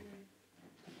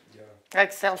yeah.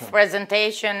 Like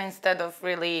self-presentation instead of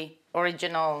really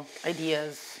original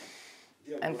ideas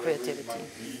and creativity.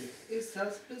 Is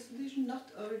self-presentation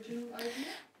not original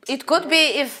idea? It could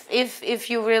be if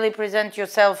you really present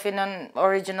yourself in an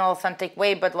original, authentic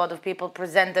way, but a lot of people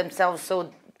present themselves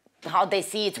so how they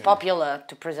see it's popular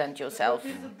to present yourself.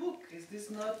 What is the book? Is this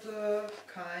not a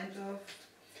kind of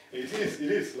It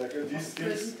is like these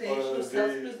things.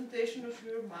 Self-presentation of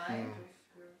your mind.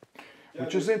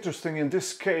 Which is interesting in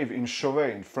this cave in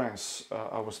Chauvet in France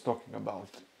I was talking about.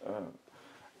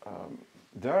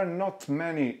 There are not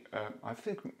many, I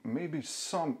think maybe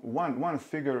one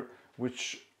figure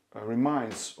which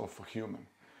reminds of a human.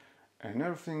 And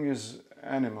everything is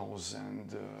animals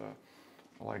and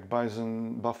like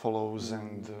bison, buffaloes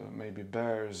and maybe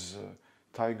bears,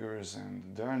 tigers, and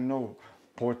there are no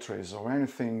portraits or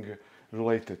anything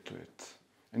related to it.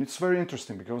 And it's very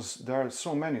interesting because there are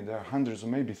so many, there are hundreds or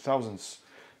maybe thousands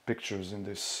pictures in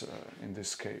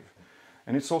this cave.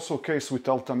 And it's also a case with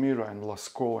Altamira and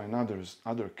Lascaux and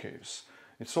other caves.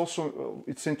 It's also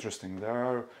it's interesting. There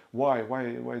are why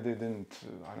they didn't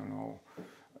I don't know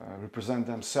represent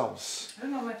themselves. I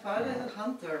don't know. My father is a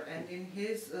hunter, and in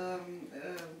his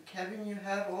cabin you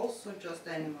have also just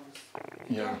animals.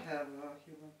 You don't have a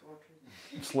human portrait.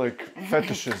 It's like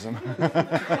fetishism. It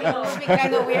would be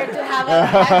kind of weird to have a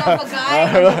head of a guy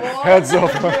on the wall. Heads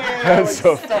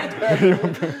of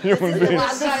human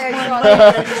beings.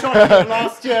 Shot him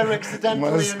last year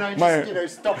accidentally, and I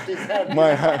just, stopped his head.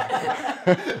 My hand.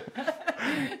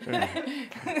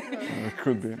 It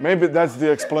could be. Maybe that's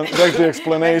the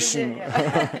explanation.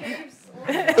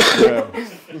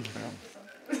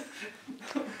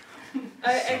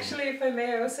 Actually, if I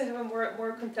may, I also have a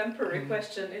more contemporary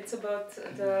question. It's about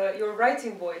your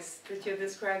writing voice that you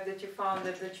described, that you found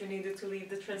that you needed to leave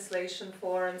the translation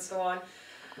for, and so on.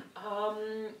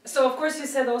 So of course you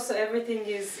said also everything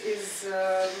is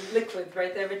liquid,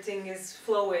 right? Everything is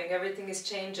flowing, everything is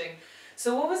changing.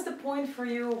 So what was the point for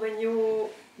you when you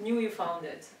knew you found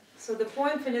it? So the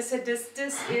point when you said this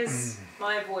is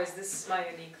my voice, this is my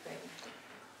unique thing.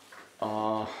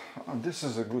 This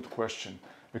is a good question.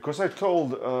 Because I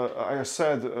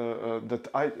said that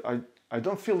I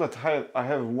don't feel that I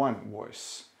have one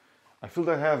voice. I feel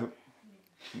that I have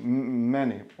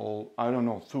many, or I don't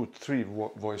know, 2, 3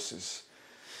 voices.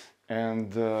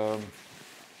 And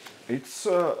it's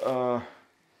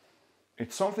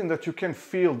something that you can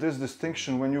feel this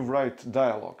distinction when you write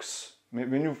dialogues.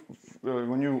 When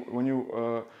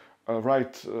you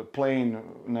write plain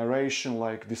narration,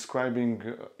 like describing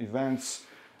events.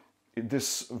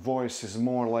 This voice is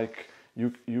more like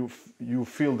you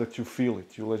feel that you feel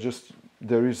it.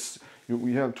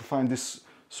 We have to find this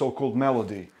so-called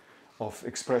melody of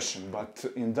expression. But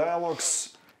in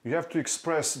dialogues, you have to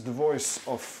express the voice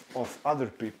of other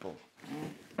people.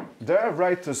 There are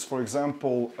writers, for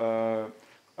example,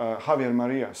 Javier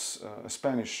Marias, a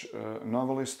Spanish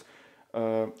novelist,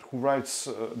 who writes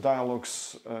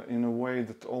dialogues in a way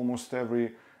that almost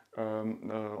every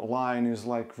line is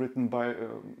like written by,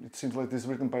 it seems like it's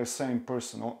written by the same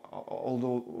person,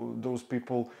 although those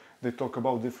people, they talk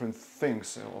about different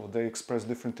things or they express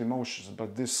different emotions,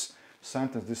 but this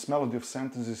sentence, this melody of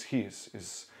sentence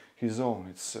is his own.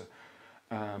 It's,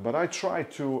 but I try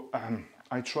to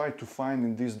find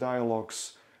in these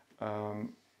dialogues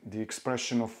the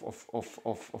expression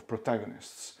of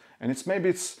protagonists, and maybe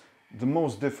it's the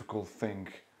most difficult thing.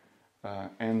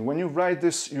 And when you write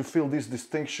this, you feel this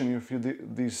distinction, you feel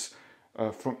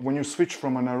when you switch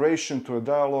from a narration to a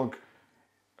dialogue,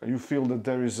 you feel that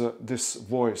there is this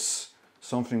voice,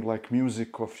 something like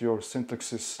music of your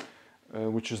syntaxis,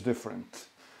 which is different.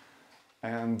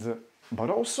 But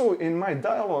also in my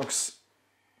dialogues,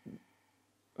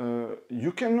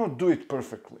 you cannot do it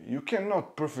perfectly. You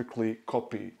cannot perfectly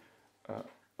copy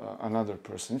another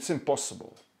person. It's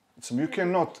impossible. You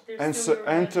cannot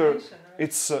enter.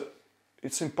 Right?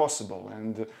 It's impossible,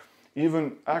 and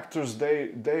even actors,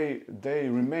 they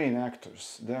remain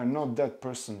actors. They are not that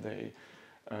person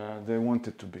they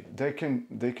wanted to be. They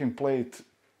can play it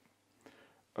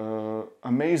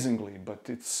amazingly, but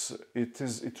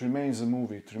it remains a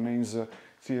movie. It remains a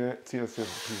theater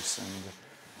piece,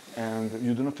 and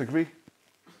you do not agree?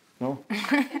 No?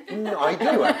 No, I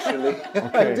do actually. Okay.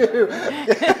 I do.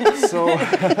 So,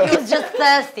 He was just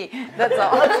thirsty. That's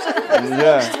all.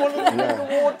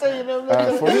 Water, you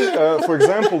know. for me, for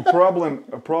example, a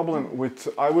problem with,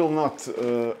 I will not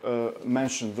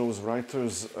mention those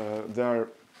writers. They are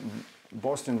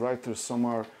Bosnian writers, some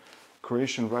are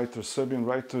Croatian writers, Serbian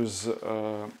writers.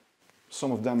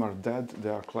 Some of them are dead, they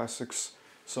are classics,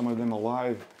 some of them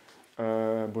alive.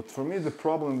 But for me, the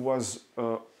problem was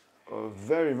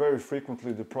very, very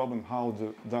frequently the problem how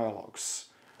the dialogues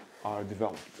are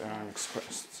developed and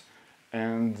expressed.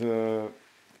 And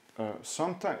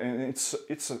sometimes, and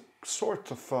it's a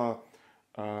sort of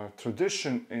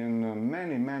tradition in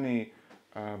many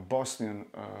Bosnian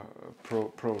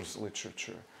prose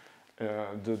literature.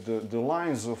 The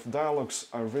lines of dialogues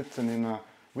are written in a,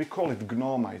 we call it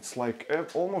gnoma. It's like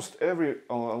almost every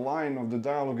line of the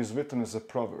dialogue is written as a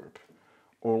proverb,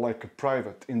 or like a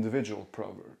private, individual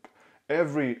proverb.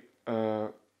 Every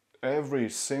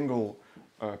single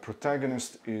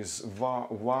protagonist is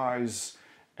wise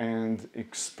and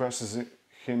expresses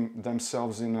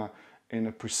themselves in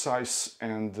a precise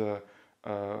and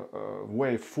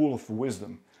way full of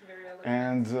wisdom.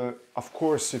 And of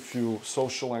course, if you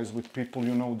socialize with people,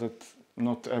 you know that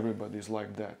not everybody is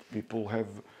like that. People have,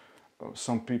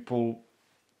 some people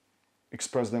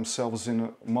express themselves in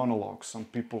a monologue. Some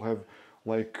people have,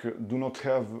 like, do not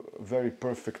have very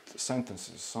perfect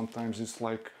sentences. Sometimes it's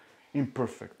like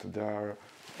imperfect. There are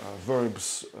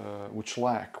verbs which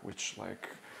lack, which like,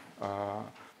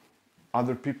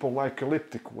 other people like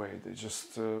elliptic way. They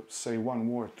just say one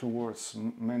word, two words,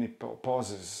 many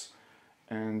pauses.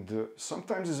 And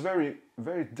sometimes it's very,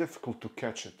 very difficult to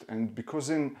catch it. And because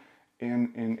in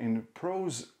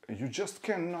prose, you just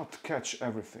cannot catch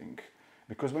everything.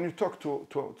 Because when you talk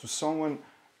to someone,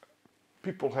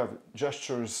 people have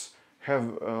gestures,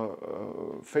 have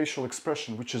facial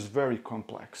expression, which is very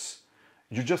complex.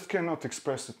 You just cannot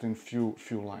express it in few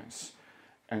lines.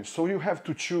 And so you have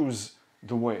to choose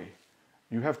the way.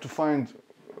 You have to find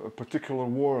a particular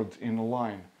word in a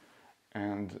line.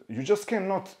 And you just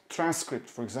cannot transcript.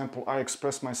 For example, I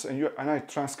express myself, and I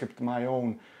transcript my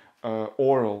own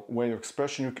oral way of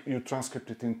expression. You transcript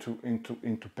it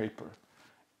into paper.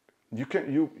 You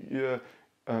can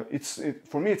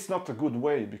for me it's not a good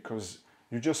way, because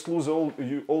you just lose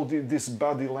all this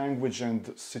body language and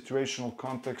situational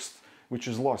context, which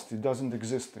is lost. It doesn't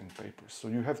exist in paper. So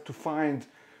you have to find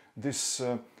this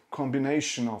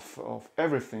combination of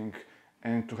everything,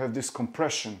 and to have this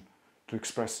compression to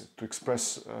express it, to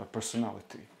express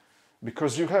personality.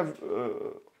 Because you have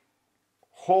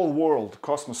whole world,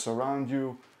 cosmos around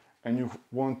you, and you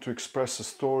want to express a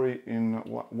story in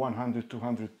 100,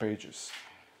 200 pages.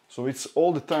 So it's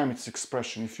all the time it's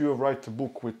expression. If you write a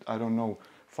book with, I don't know,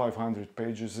 500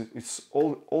 pages, it's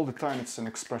all the time it's an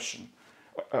expression,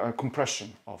 a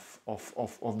compression of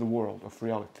the world, of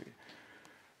reality.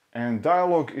 And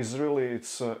dialogue is really,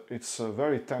 it's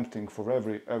very tempting for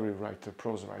every writer,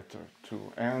 prose writer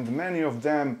too. And many of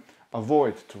them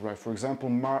avoid to write. For example,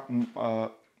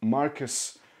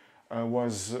 Marquez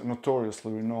was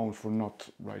notoriously renowned for not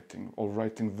writing, or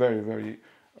writing very, very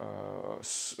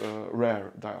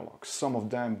rare dialogues. Some of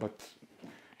them, but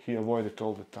he avoided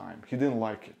all the time. He didn't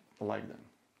like them.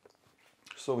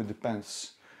 So it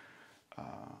depends.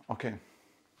 Okay.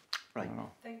 Right.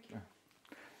 Thank you. Yeah.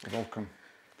 You're welcome.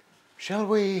 Shall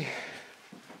we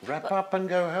wrap up and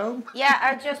go home? Yeah,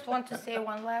 I just want to say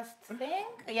one last thing.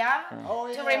 Yeah? Oh,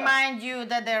 To yeah. remind you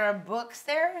that there are books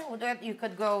there that you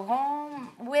could go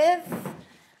home with.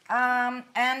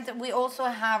 And we also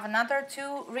have another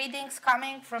 2 readings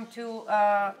coming from 2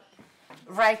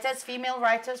 writers, female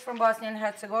writers from Bosnia and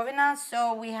Herzegovina.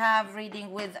 So we have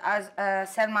reading with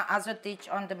Selma Azotic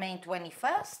on the May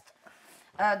 21st.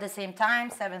 The same time,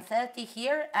 7:30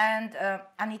 here, and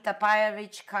Anita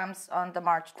Pajević comes on the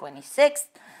March 26th.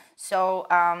 So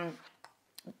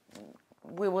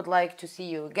we would like to see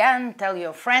you again. Tell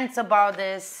your friends about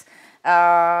this,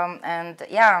 and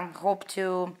yeah, hope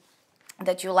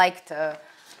that you liked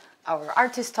our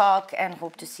artist talk, and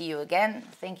hope to see you again.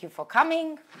 Thank you for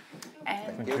coming.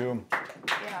 And Thank you.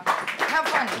 yeah, have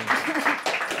fun.